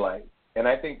live the life. And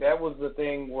I think that was the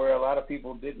thing where a lot of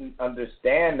people didn't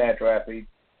understand natural athletes,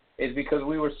 is because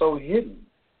we were so hidden.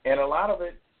 And a lot of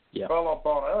it fell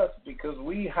upon us because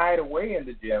we hide away in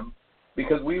the gym,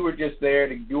 because we were just there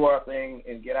to do our thing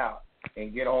and get out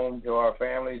and get home to our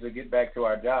families or get back to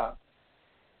our job.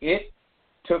 It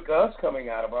took us coming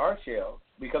out of our shell,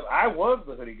 because I was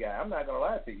the hoodie guy. I'm not going to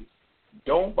lie to you.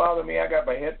 Don't bother me. I got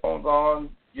my headphones on.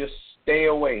 Just stay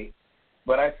away.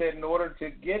 But I said, in order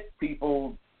to get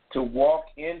people to walk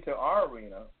into our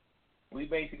arena, we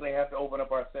basically have to open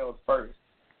up ourselves first.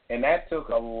 And that took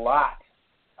a lot.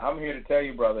 I'm here to tell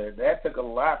you, brother, that took a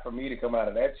lot for me to come out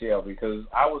of that shell, because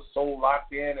I was so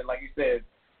locked in. And like you said,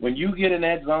 when you get in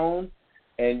that zone,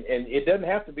 and it doesn't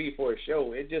have to be for a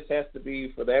show, it just has to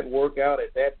be for that workout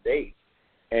at that date.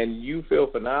 and you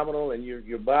feel phenomenal and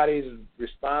your body's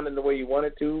responding the way you want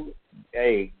it to,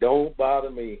 hey, don't bother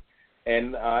me.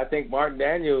 And I think Martin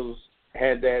Daniels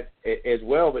had that as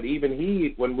well, but even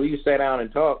he, when we sat down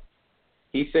and talked,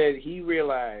 he said he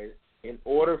realized in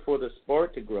order for the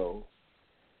sport to grow,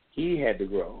 he had to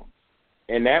grow.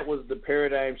 And that was the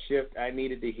paradigm shift I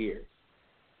needed to hear,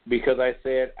 because I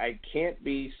said I can't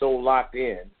be so locked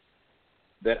in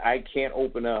that I can't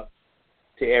open up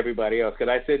to everybody else.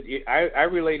 Because I said I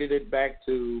related it back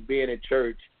to being at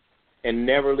church and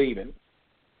never leaving.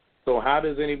 So how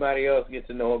does anybody else get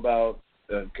to know about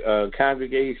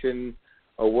congregation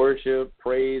or worship,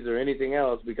 praise, or anything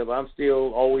else, because I'm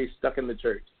still always stuck in the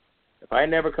church? If I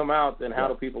never come out, then how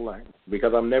do people learn?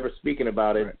 Because I'm never speaking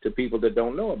about it to people that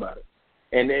don't know about it.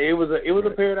 And it was a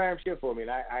paradigm shift for me.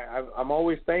 And I'm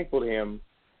always thankful to him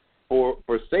for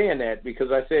saying that,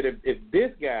 because I said if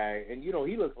this guy, and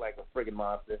he looks like a friggin'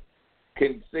 monster,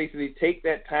 can basically take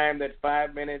that time, that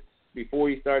 5 minutes before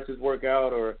he starts his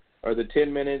workout, or the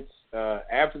 10 minutes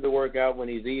after the workout when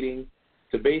he's eating,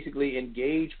 to basically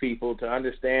engage people to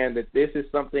understand that this is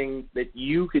something that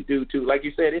you could do too. Like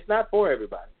you said, it's not for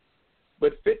everybody,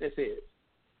 but fitness is,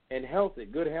 and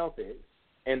good health is.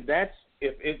 And that's,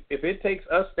 if it takes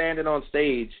us standing on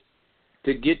stage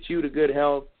to get you to good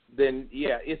health, then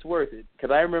yeah, it's worth it. Because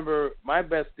I remember my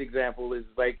best example is,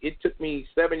 like, it took me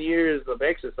 7 years of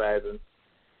exercising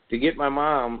to get my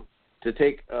mom to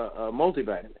take a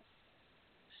multivitamin.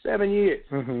 7 years.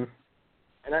 Mm-hmm.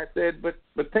 And I said, but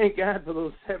thank God for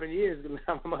those 7 years, because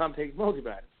now my mom takes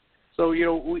multivitamins. So,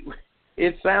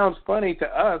 it sounds funny to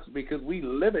us because we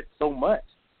live it so much.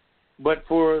 But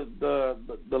for the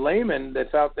layman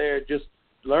that's out there just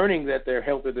learning that their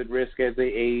health is at risk as they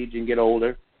age and get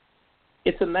older,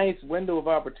 it's a nice window of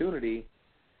opportunity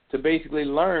to basically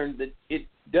learn that it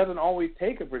doesn't always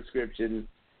take a prescription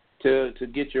to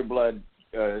get your blood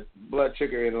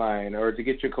sugar in line, or to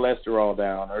get your cholesterol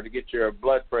down, or to get your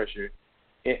blood pressure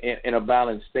in a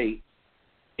balanced state.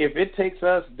 If it takes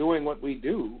us doing what we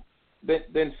do,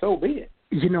 then so be it.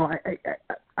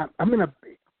 I'm gonna.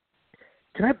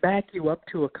 Can I back you up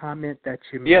to a comment that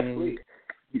you made? Yes, please.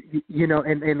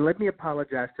 And let me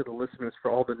apologize to the listeners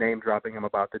for all the name dropping I'm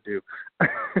about to do.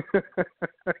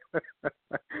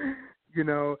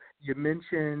 You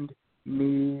mentioned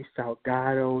me,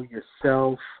 Salgado,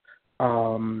 yourself,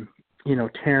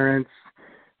 Terrence.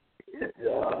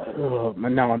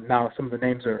 Now some of the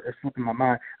names are slipping my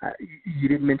mind. You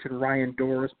didn't mention Ryan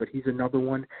Doris, but he's another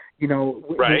one.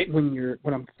 Right. When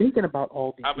I'm thinking about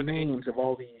all these names of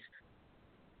all these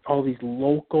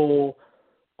local,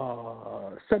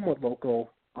 somewhat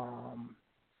local,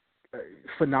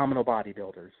 phenomenal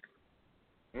bodybuilders.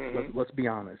 Mm-hmm. Let's be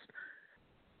honest.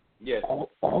 Yes.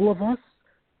 All of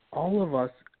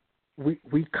us,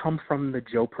 we come from the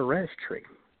Joe Perez tree,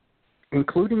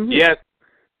 including you. Yes.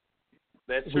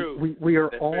 That's true. We are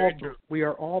That's all true. We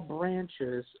are all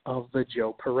branches of the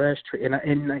Joe Perez tree, and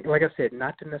like I said,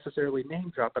 not to necessarily name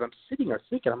drop, but I'm sitting there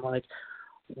thinking, I'm like,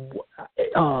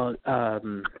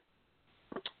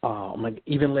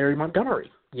 even Larry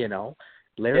Montgomery,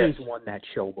 Larry's won that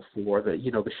show before,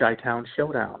 the Chi-Town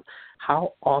Showdown.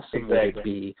 How awesome would it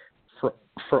be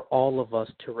for all of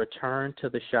us to return to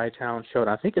the Chi-Town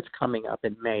Showdown? I think it's coming up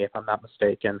in May, if I'm not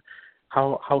mistaken.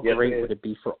 How great would it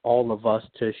be for all of us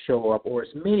to show up, or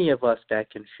as many of us that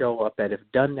can show up that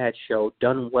have done that show,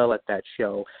 done well at that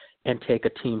show, and take a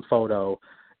team photo,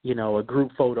 a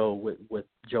group photo with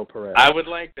Joe Perez. I would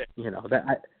like that.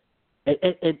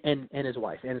 And his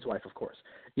wife, of course.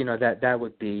 That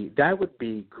would be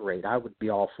great. I would be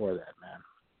all for that,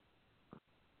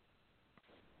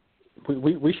 man.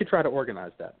 We should try to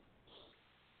organize that.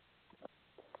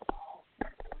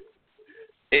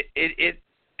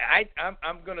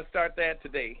 I'm going to start that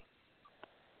today.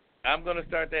 I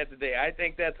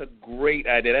think that's a great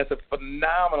idea. That's a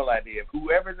phenomenal idea.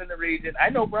 Whoever's in the region,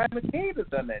 I know Brian McCabe has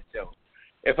done that show,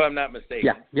 if I'm not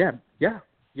mistaken. Yeah.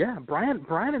 Brian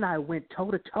and I went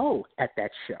toe to toe at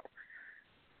that show.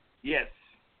 Yes,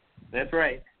 that's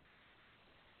right.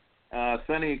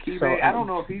 Sonny Akibe, So, I don't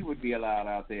know if he would be allowed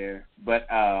out there,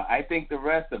 but I think the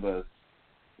rest of us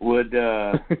would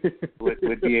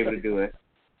be able to do it.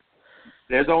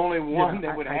 There's only one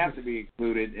that would have to be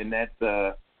excluded, and that's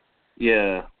But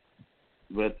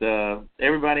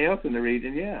everybody else in the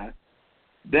region,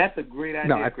 that's a great idea.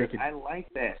 No, I like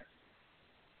that.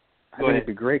 I think it'd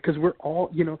be great because we're all,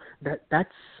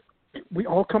 we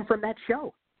all come from that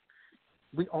show.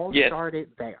 We all started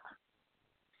there.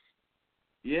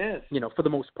 Yes. For the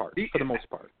most part.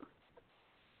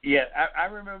 Yeah, I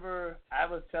remember I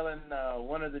was telling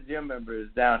one of the gym members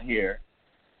down here,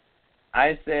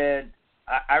 I said,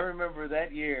 I remember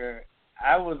that year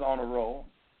I was on a roll,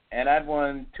 and I'd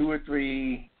won 2 or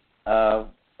 3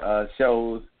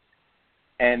 shows,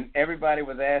 and everybody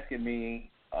was asking me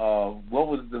what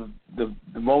was the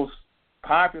most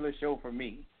popular show for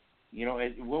me. You know,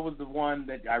 what was the one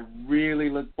that I really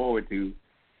looked forward to?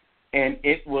 And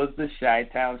it was the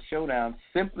Chi-Town Showdown,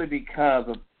 simply because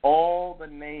of all the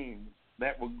names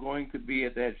that were going to be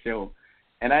at that show.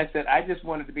 And I said I just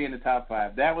wanted to be in the top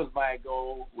 5. That was my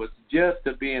goal, was just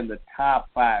to be in the top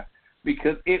 5,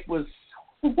 because it was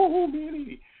so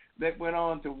many that went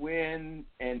on to win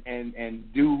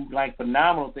and do like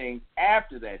phenomenal things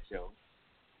after that show,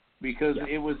 because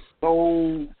it was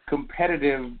so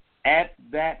competitive at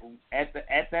that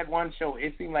one show.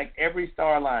 It seemed like every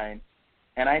star line,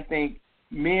 and I think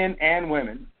men and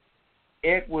women,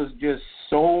 it was just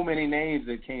so many names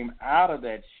that came out of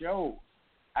that show.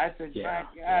 I said, my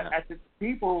God, I said,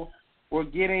 people were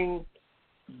getting,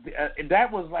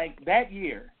 that was like that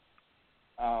year.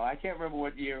 I can't remember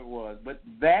what year it was, but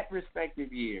that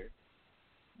respective year,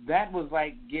 that was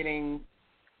like getting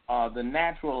the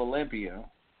Natural Olympia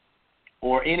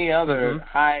or any other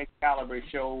high caliber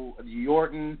show,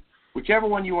 Yorton, whichever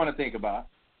one you want to think about,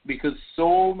 because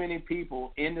so many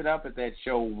people ended up at that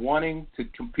show wanting to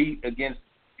compete against,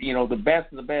 you know, the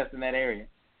best of the best in that area.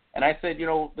 And I said, you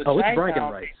know, the it's bragging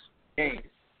rights.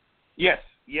 Yes,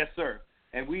 sir.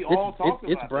 And we all talked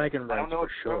about it's bragging rights. I don't know for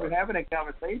if sure. we're having a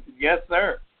conversation. Yes,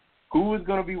 sir. Who is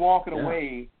going to be walking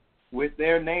away with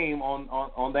their name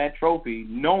on that trophy,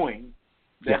 knowing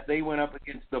that they went up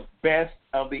against the best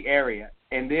of the area?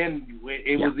 And then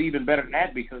it was even better than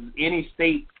that, because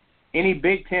any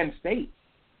Big Ten state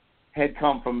had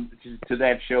come to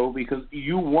that show, because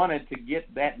you wanted to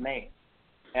get that name.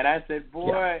 And I said,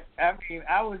 boy, I mean,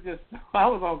 I was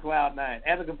on cloud 9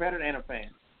 as a competitor and a fan.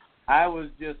 I was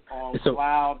just on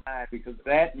cloud 9 because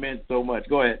that meant so much.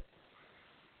 Go ahead.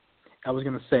 I was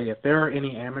going to say, if there are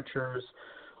any amateur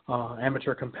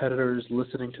competitors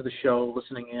listening to the show,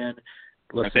 listening in,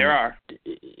 listen, there are.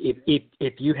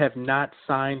 If you have not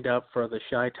signed up for the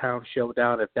Chi-Town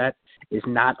Showdown, if that is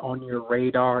not on your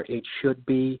radar, it should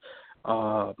be.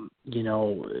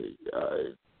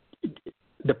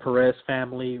 The Perez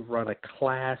family run a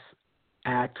class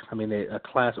act. I mean, a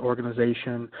class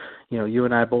organization. You know, you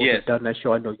and I both have done that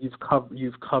show. I know you've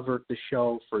covered the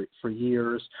show for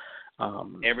years.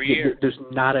 Every year. There's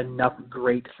not enough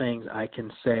great things I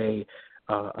can say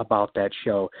about that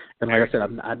show. And like I said,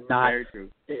 I'm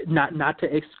not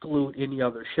to exclude any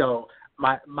other show.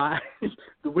 My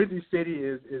the Windy City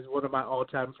is one of my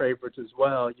all-time favorites as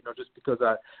well. You know, just because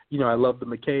I love the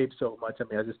McCabe so much. I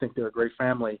mean, I just think they're a great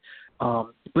family.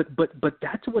 But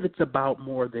that's what it's about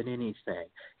more than anything.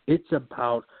 It's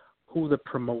about who the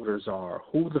promoters are,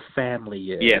 who the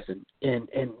family is,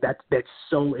 and that's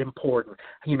so important.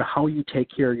 You know, how you take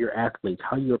care of your athletes,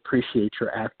 how you appreciate your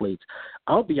athletes.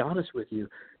 I'll be honest with you,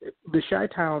 the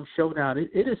Chi-Town Showdown,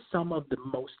 it is some of the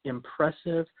most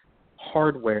impressive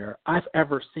hardware I've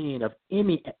ever seen of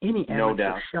any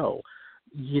amateur show.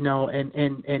 You know,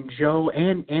 and Joe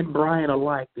and Brian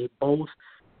alike, they both,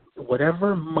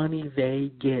 whatever money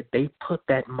they get, they put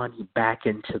that money back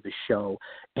into the show,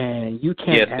 and you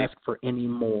can't ask for any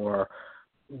more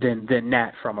than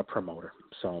that from a promoter.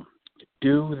 So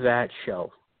do that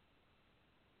show.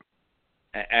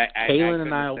 Kaylin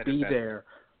and I will be there.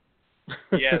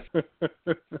 Yes,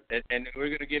 and we're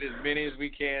going to get as many as we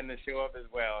can to show up as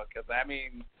well. Because I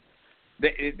mean,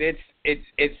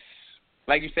 it's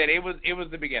like you said, it was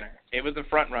the beginner, it was the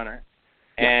front runner,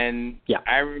 and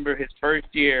I remember his first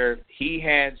year, he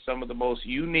had some of the most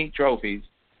unique trophies.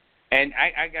 And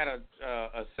I got a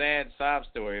sad sob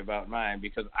story about mine,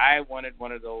 because I wanted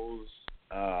one of those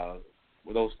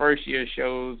first year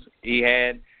shows he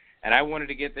had, and I wanted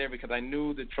to get there because I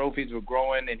knew the trophies were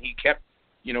growing, and he kept,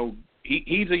 you know.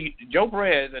 Joe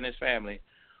Perez and his family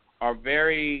are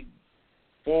very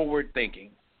forward thinking,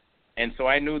 and so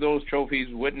I knew those trophies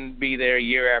wouldn't be there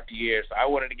year after year. So I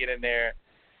wanted to get in there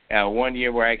one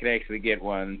year where I could actually get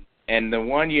one. And the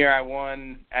one year I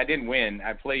won, I didn't win.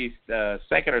 I placed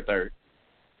second or third.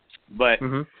 But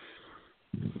when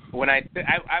what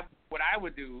I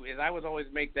would do is I would always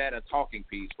make that a talking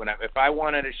piece. If I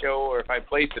won at a show or if I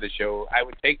placed at a show, I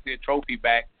would take the trophy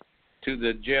back to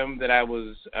the gym that I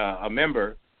was a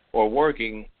member or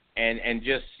working, and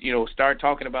just, you know, start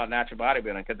talking about natural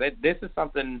bodybuilding, because this is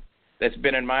something that's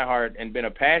been in my heart and been a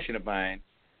passion of mine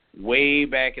way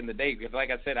back in the day. Because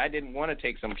like I said, I didn't want to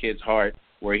take some kid's heart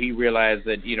where he realized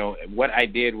that, you know, what I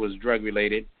did was drug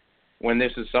related, when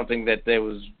this is something that there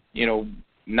was, you know,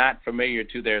 not familiar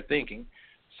to their thinking.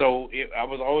 I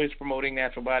was always promoting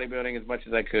natural bodybuilding as much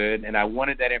as I could, and I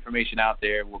wanted that information out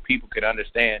there where people could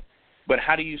understand. But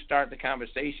how do you start the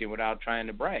conversation without trying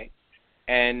to brag?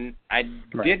 And I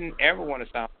didn't ever want to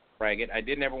sound braggart. I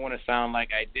didn't ever want to sound like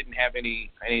I didn't have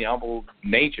any humble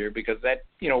nature, because that,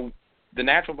 the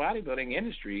natural bodybuilding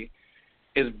industry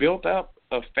is built up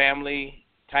of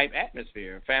family-type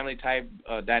atmosphere, family-type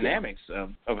dynamics,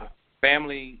 of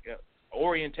family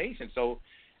orientation. So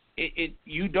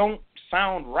you don't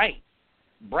sound right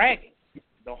bragging.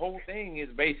 The whole thing is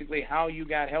basically how you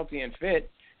got healthy and fit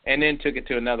and then took it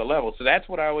to another level. So that's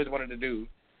what I always wanted to do.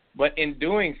 But in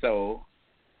doing so,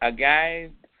 a guy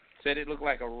said it looked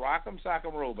like a rock'em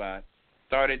sock'em robot,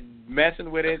 started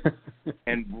messing with it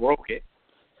and broke it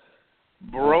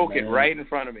right in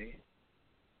front of me.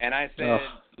 And I said,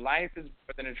 life is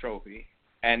more than a trophy.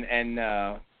 And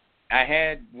I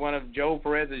had one of Joe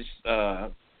Perez's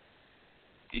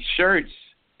shirts,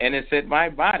 and it said, my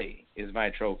body is my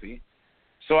trophy.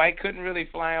 So I couldn't really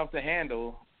fly off the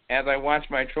handle as I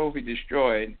watched my trophy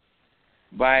destroyed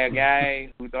by a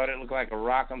guy who thought it looked like a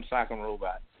rock'em sock'em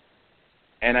robot.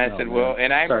 And I said, well,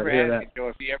 and I remember asking Joe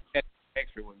if he ever had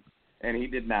extra ones, and he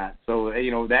did not. So,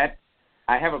 that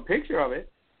I have a picture of it.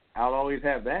 I'll always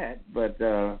have that. But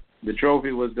the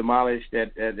trophy was demolished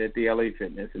at the LA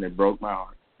Fitness, and it broke my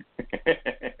heart.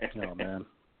 Oh, man.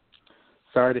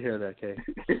 Sorry to hear that, Kay.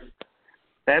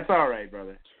 That's all right,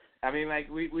 brother. I mean, like,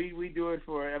 we do it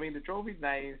for, the trophy's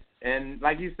nice. And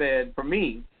like you said, for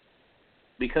me,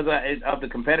 because of the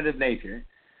competitive nature,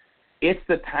 it's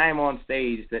the time on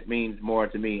stage that means more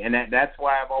to me. And that's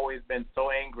why I've always been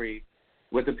so angry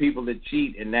with the people that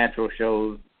cheat in natural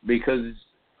shows, because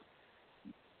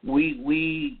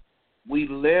we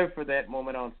live for that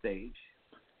moment on stage,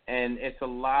 and it's a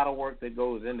lot of work that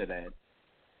goes into that.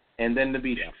 And then to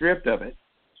be stripped of it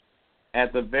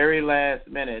at the very last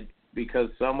minute because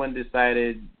someone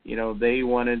decided, they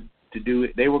wanted to do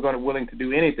it, they were willing to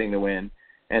do anything to win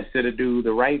instead of do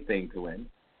the right thing to win.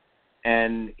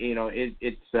 And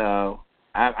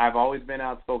I've always been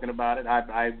outspoken about it.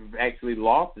 I've actually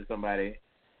lost to somebody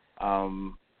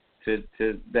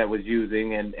that was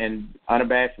using, and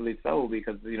unabashedly so,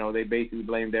 because they basically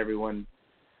blamed everyone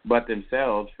but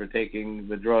themselves for taking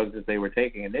the drugs that they were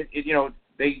taking. And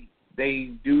they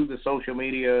do the social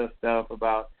media stuff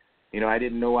about I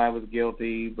didn't know I was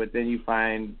guilty, but then you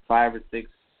find 5 or 6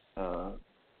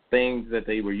 things that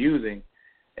they were using.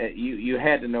 You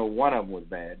had to know one of them was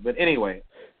bad. But anyway,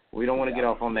 we don't want to get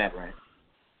off on that, right?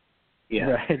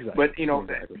 Yeah. Right, exactly.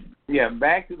 But,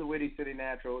 back to the Witty City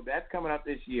Natural. That's coming up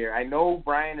this year. I know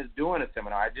Brian is doing a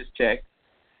seminar. I just checked.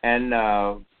 And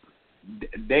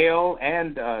Dale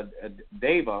and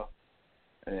Dava,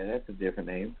 that's a different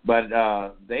name, but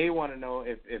they want to know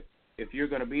if you're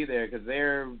going to be there, because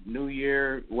they're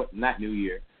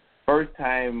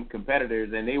first-time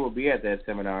competitors, and they will be at that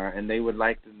seminar, and they would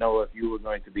like to know if you were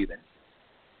going to be there.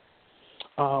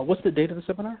 What's the date of the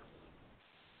seminar?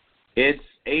 It's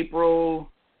April.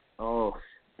 Oh,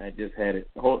 I just had it.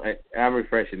 I'm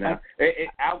refreshing now.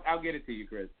 I'll get it to you,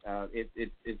 Chris.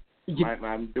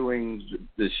 I'm doing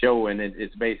the show, and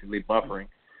it's basically buffering.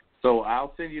 So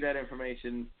I'll send you that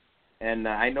information, and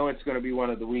I know it's going to be one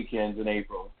of the weekends in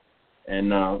April,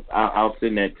 and I'll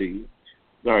send that to you.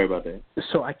 Sorry about that.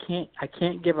 So I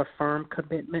can't give a firm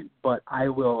commitment, but I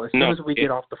will as soon as we get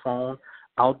off the phone.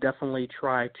 I'll definitely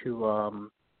try to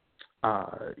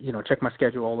check my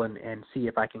schedule and see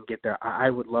if I can get there.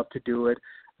 I would love to do it.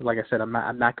 Like I said,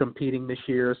 I'm not competing this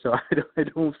year, so I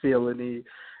don't feel any.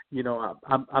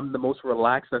 I'm the most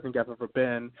relaxed I think I've ever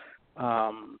been.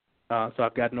 So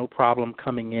I've got no problem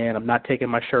coming in. I'm not taking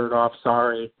my shirt off.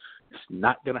 Sorry, it's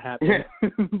not gonna happen.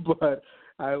 But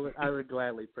I would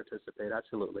gladly participate.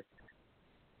 Absolutely.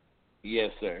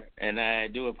 Yes, sir. And I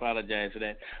do apologize for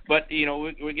that. But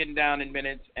we're getting down in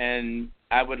minutes, and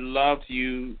I would love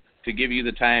to give you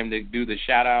the time to do the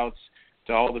shout outs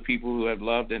to all the people who have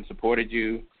loved and supported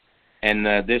you. And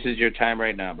this is your time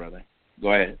right now, brother.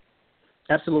 Go ahead.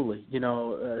 Absolutely.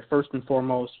 First and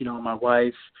foremost, my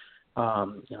wife,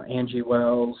 Angie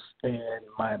Wells, and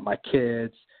my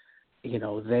kids,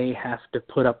 they have to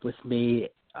put up with me,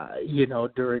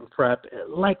 during prep,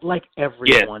 like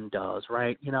everyone does,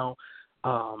 right?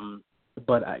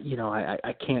 But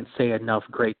I can't say enough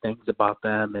great things about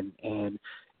them, and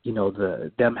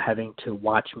them having to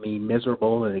watch me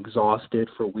miserable and exhausted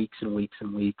for weeks and weeks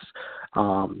and weeks.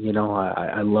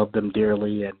 I love them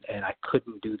dearly, and I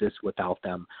couldn't do this without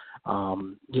them.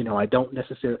 I don't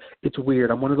necessarily, it's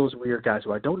weird. I'm one of those weird guys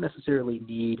where I don't necessarily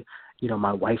need,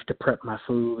 my wife to prep my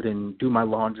food and do my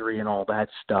laundry and all that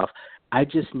stuff. I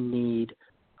just need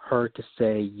her to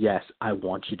say, yes, I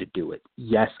want you to do it.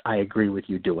 Yes, I agree with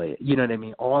you doing it. You know what I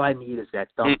mean? All I need is that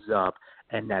thumbs up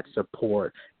and that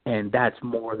support, and that's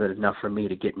more than enough for me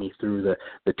to get me through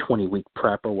the 20-week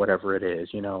prep or whatever it is,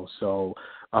 you know. So,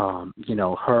 you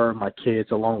know, her, my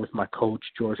kids, along with my coach,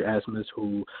 George Asmus,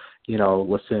 who, you know,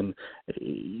 listen,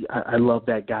 I love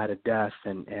that guy to death,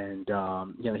 and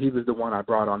you know, he was the one I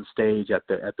brought on stage at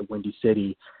the Windy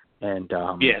City, and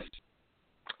yes.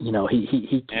 You know,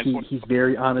 he's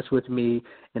very honest with me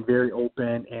and very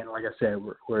open, and like I said,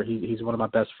 he's one of my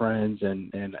best friends,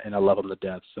 and I love him to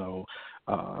death. So,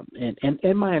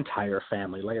 and my entire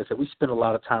family, like I said, we spend a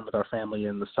lot of time with our family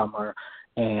in the summer,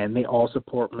 and they all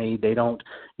support me. They don't,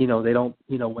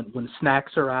 when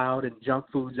snacks are out and junk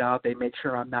food's out, they make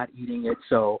sure I'm not eating it.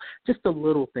 So just the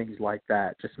little things like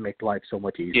that just make life so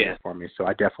much easier for me. So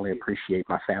I definitely appreciate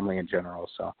my family in general.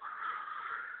 So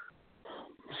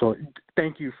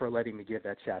thank you for letting me give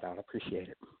that shout out. I appreciate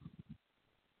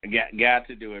it. Got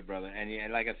to do it, brother.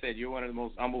 And like I said, you're one of the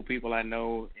most humble people I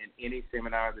know. In any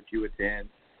seminar that you attend,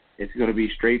 it's going to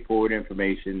be straightforward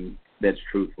information that's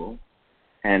truthful.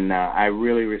 And I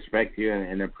really respect you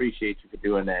and appreciate you for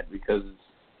doing that, because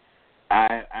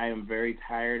I am very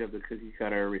tired of the cookie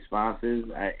cutter responses.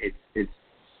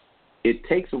 It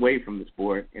takes away from the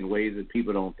sport in ways that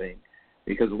people don't think.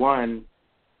 Because one,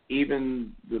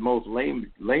 even the most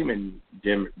layman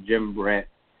gym rat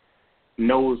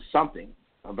knows something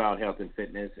about health and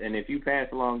fitness, and if you pass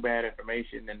along bad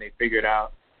information and they figure it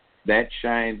out, that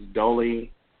shines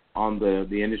dully on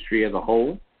the industry as a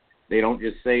whole. They don't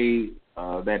just say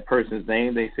that person's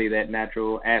name; they say that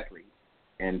natural athlete.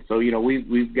 And so, you know,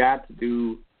 we've got to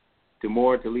do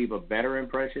more to leave a better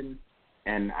impression.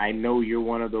 And I know you're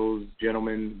one of those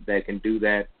gentlemen that can do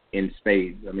that in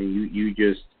spades. I mean,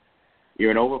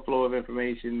 you're an overflow of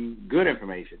information, good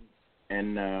information,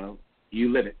 and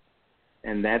you live it.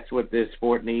 And that's what this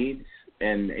sport needs.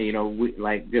 And, you know,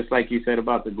 just like you said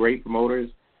about the great promoters,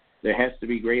 there has to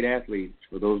be great athletes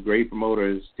for those great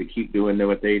promoters to keep doing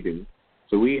what they do.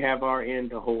 So we have our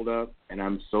end to hold up, and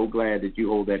I'm so glad that you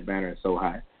hold that banner so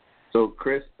high. So,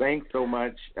 Chris, thanks so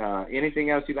much.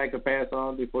 Anything else you'd like to pass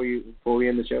on before we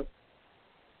end the show?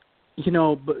 You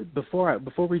know,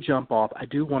 before we jump off, I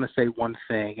do want to say one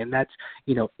thing, and that's,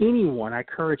 you know, I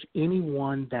encourage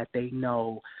anyone that they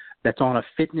know that's on a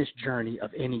fitness journey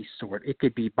of any sort. It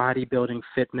could be bodybuilding,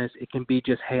 fitness. It can be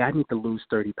just, hey, I need to lose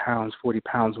 30 pounds, 40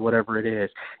 pounds, whatever it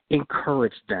is.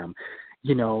 Encourage them.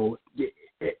 You know,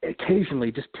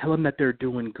 occasionally just tell them that they're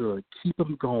doing good. Keep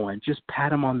them going. Just pat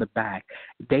them on the back.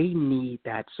 They need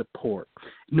that support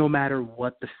no matter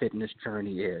what the fitness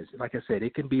journey is. Like I said,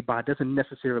 it can be it doesn't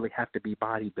necessarily have to be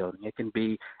bodybuilding. It can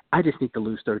be, I just need to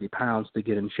lose 30 pounds to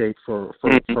get in shape for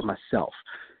myself.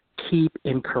 Keep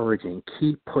encouraging,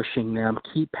 keep pushing them,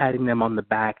 keep patting them on the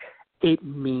back. It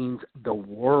means the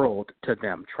world to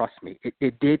them. Trust me.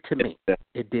 It did to me.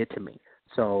 It did to me.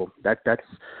 So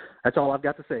that's all I've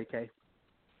got to say, Kay.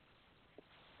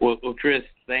 Well, Chris,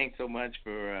 thanks so much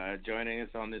for joining us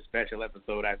on this special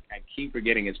episode. I keep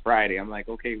forgetting it's Friday. I'm like,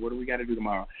 okay, what do we got to do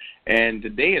tomorrow? And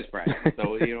today is Friday.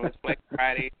 So, you know, it's Black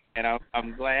Friday, and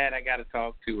I'm glad I got to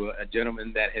talk to a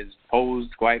gentleman that has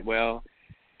posed quite well.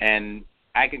 And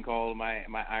I can call my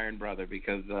iron brother,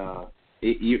 because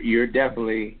you're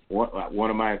definitely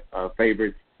one of my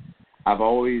favorites. I've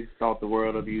always thought the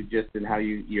world of you, just in how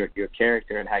your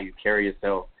character and how you carry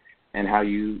yourself, and how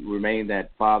you remain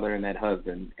that father and that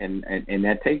husband, and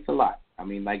that takes a lot. I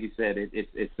mean, like you said,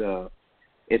 it's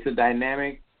a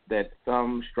dynamic that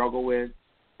some struggle with,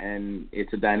 and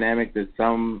it's a dynamic that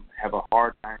some have a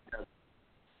hard time with.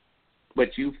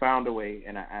 But you found a way,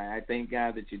 and I thank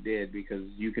God that you did, because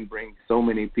you can bring so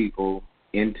many people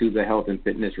into the health and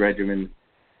fitness regimen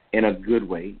in a good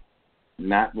way,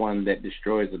 not one that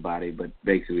destroys the body, but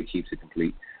basically keeps it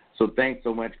complete. So thanks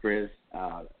so much, Chris.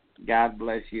 God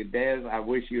bless you. Des, I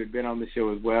wish you had been on the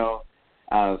show as well.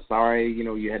 Sorry, you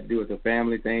know, you had to do with the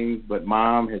family things, but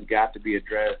Mom has got to be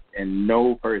addressed, and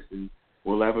no person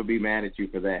will ever be mad at you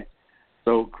for that.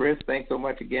 So, Chris, thanks so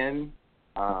much again.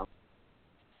 On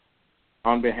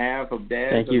behalf of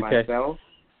Dad and myself,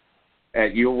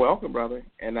 you're welcome, brother.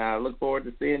 And I look forward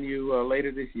to seeing you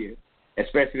later this year,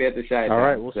 especially at the Chi. All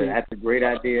right, we'll see. That's a great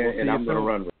idea, and I'm going to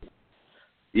run with it.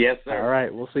 Yes, sir. All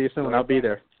right, we'll see you soon. I'll be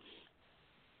there.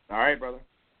 All right, brother.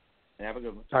 Have a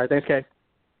good one. All right, thanks, Kay.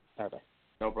 All right, bye.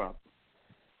 No problem.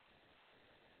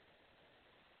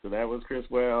 So that was Chris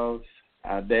Wells.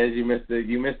 Des, you missed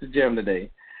the gym today.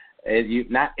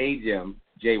 Not a gym,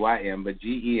 JYM, but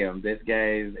GEM. This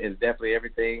guy is definitely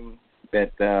everything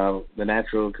that the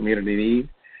natural community needs,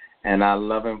 and I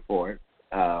love him for it.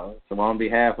 So on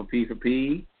behalf of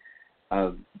P4P,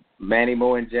 Manny,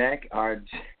 Mo, and Jack are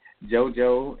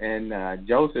JoJo and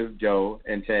Joseph, Joe,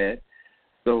 and Chad.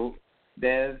 So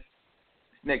there's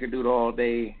Snickerdoodle all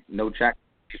day, no track.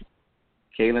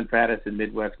 Kaylin Patterson,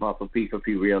 Midwest Muscle,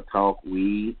 P4P Real Talk.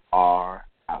 We are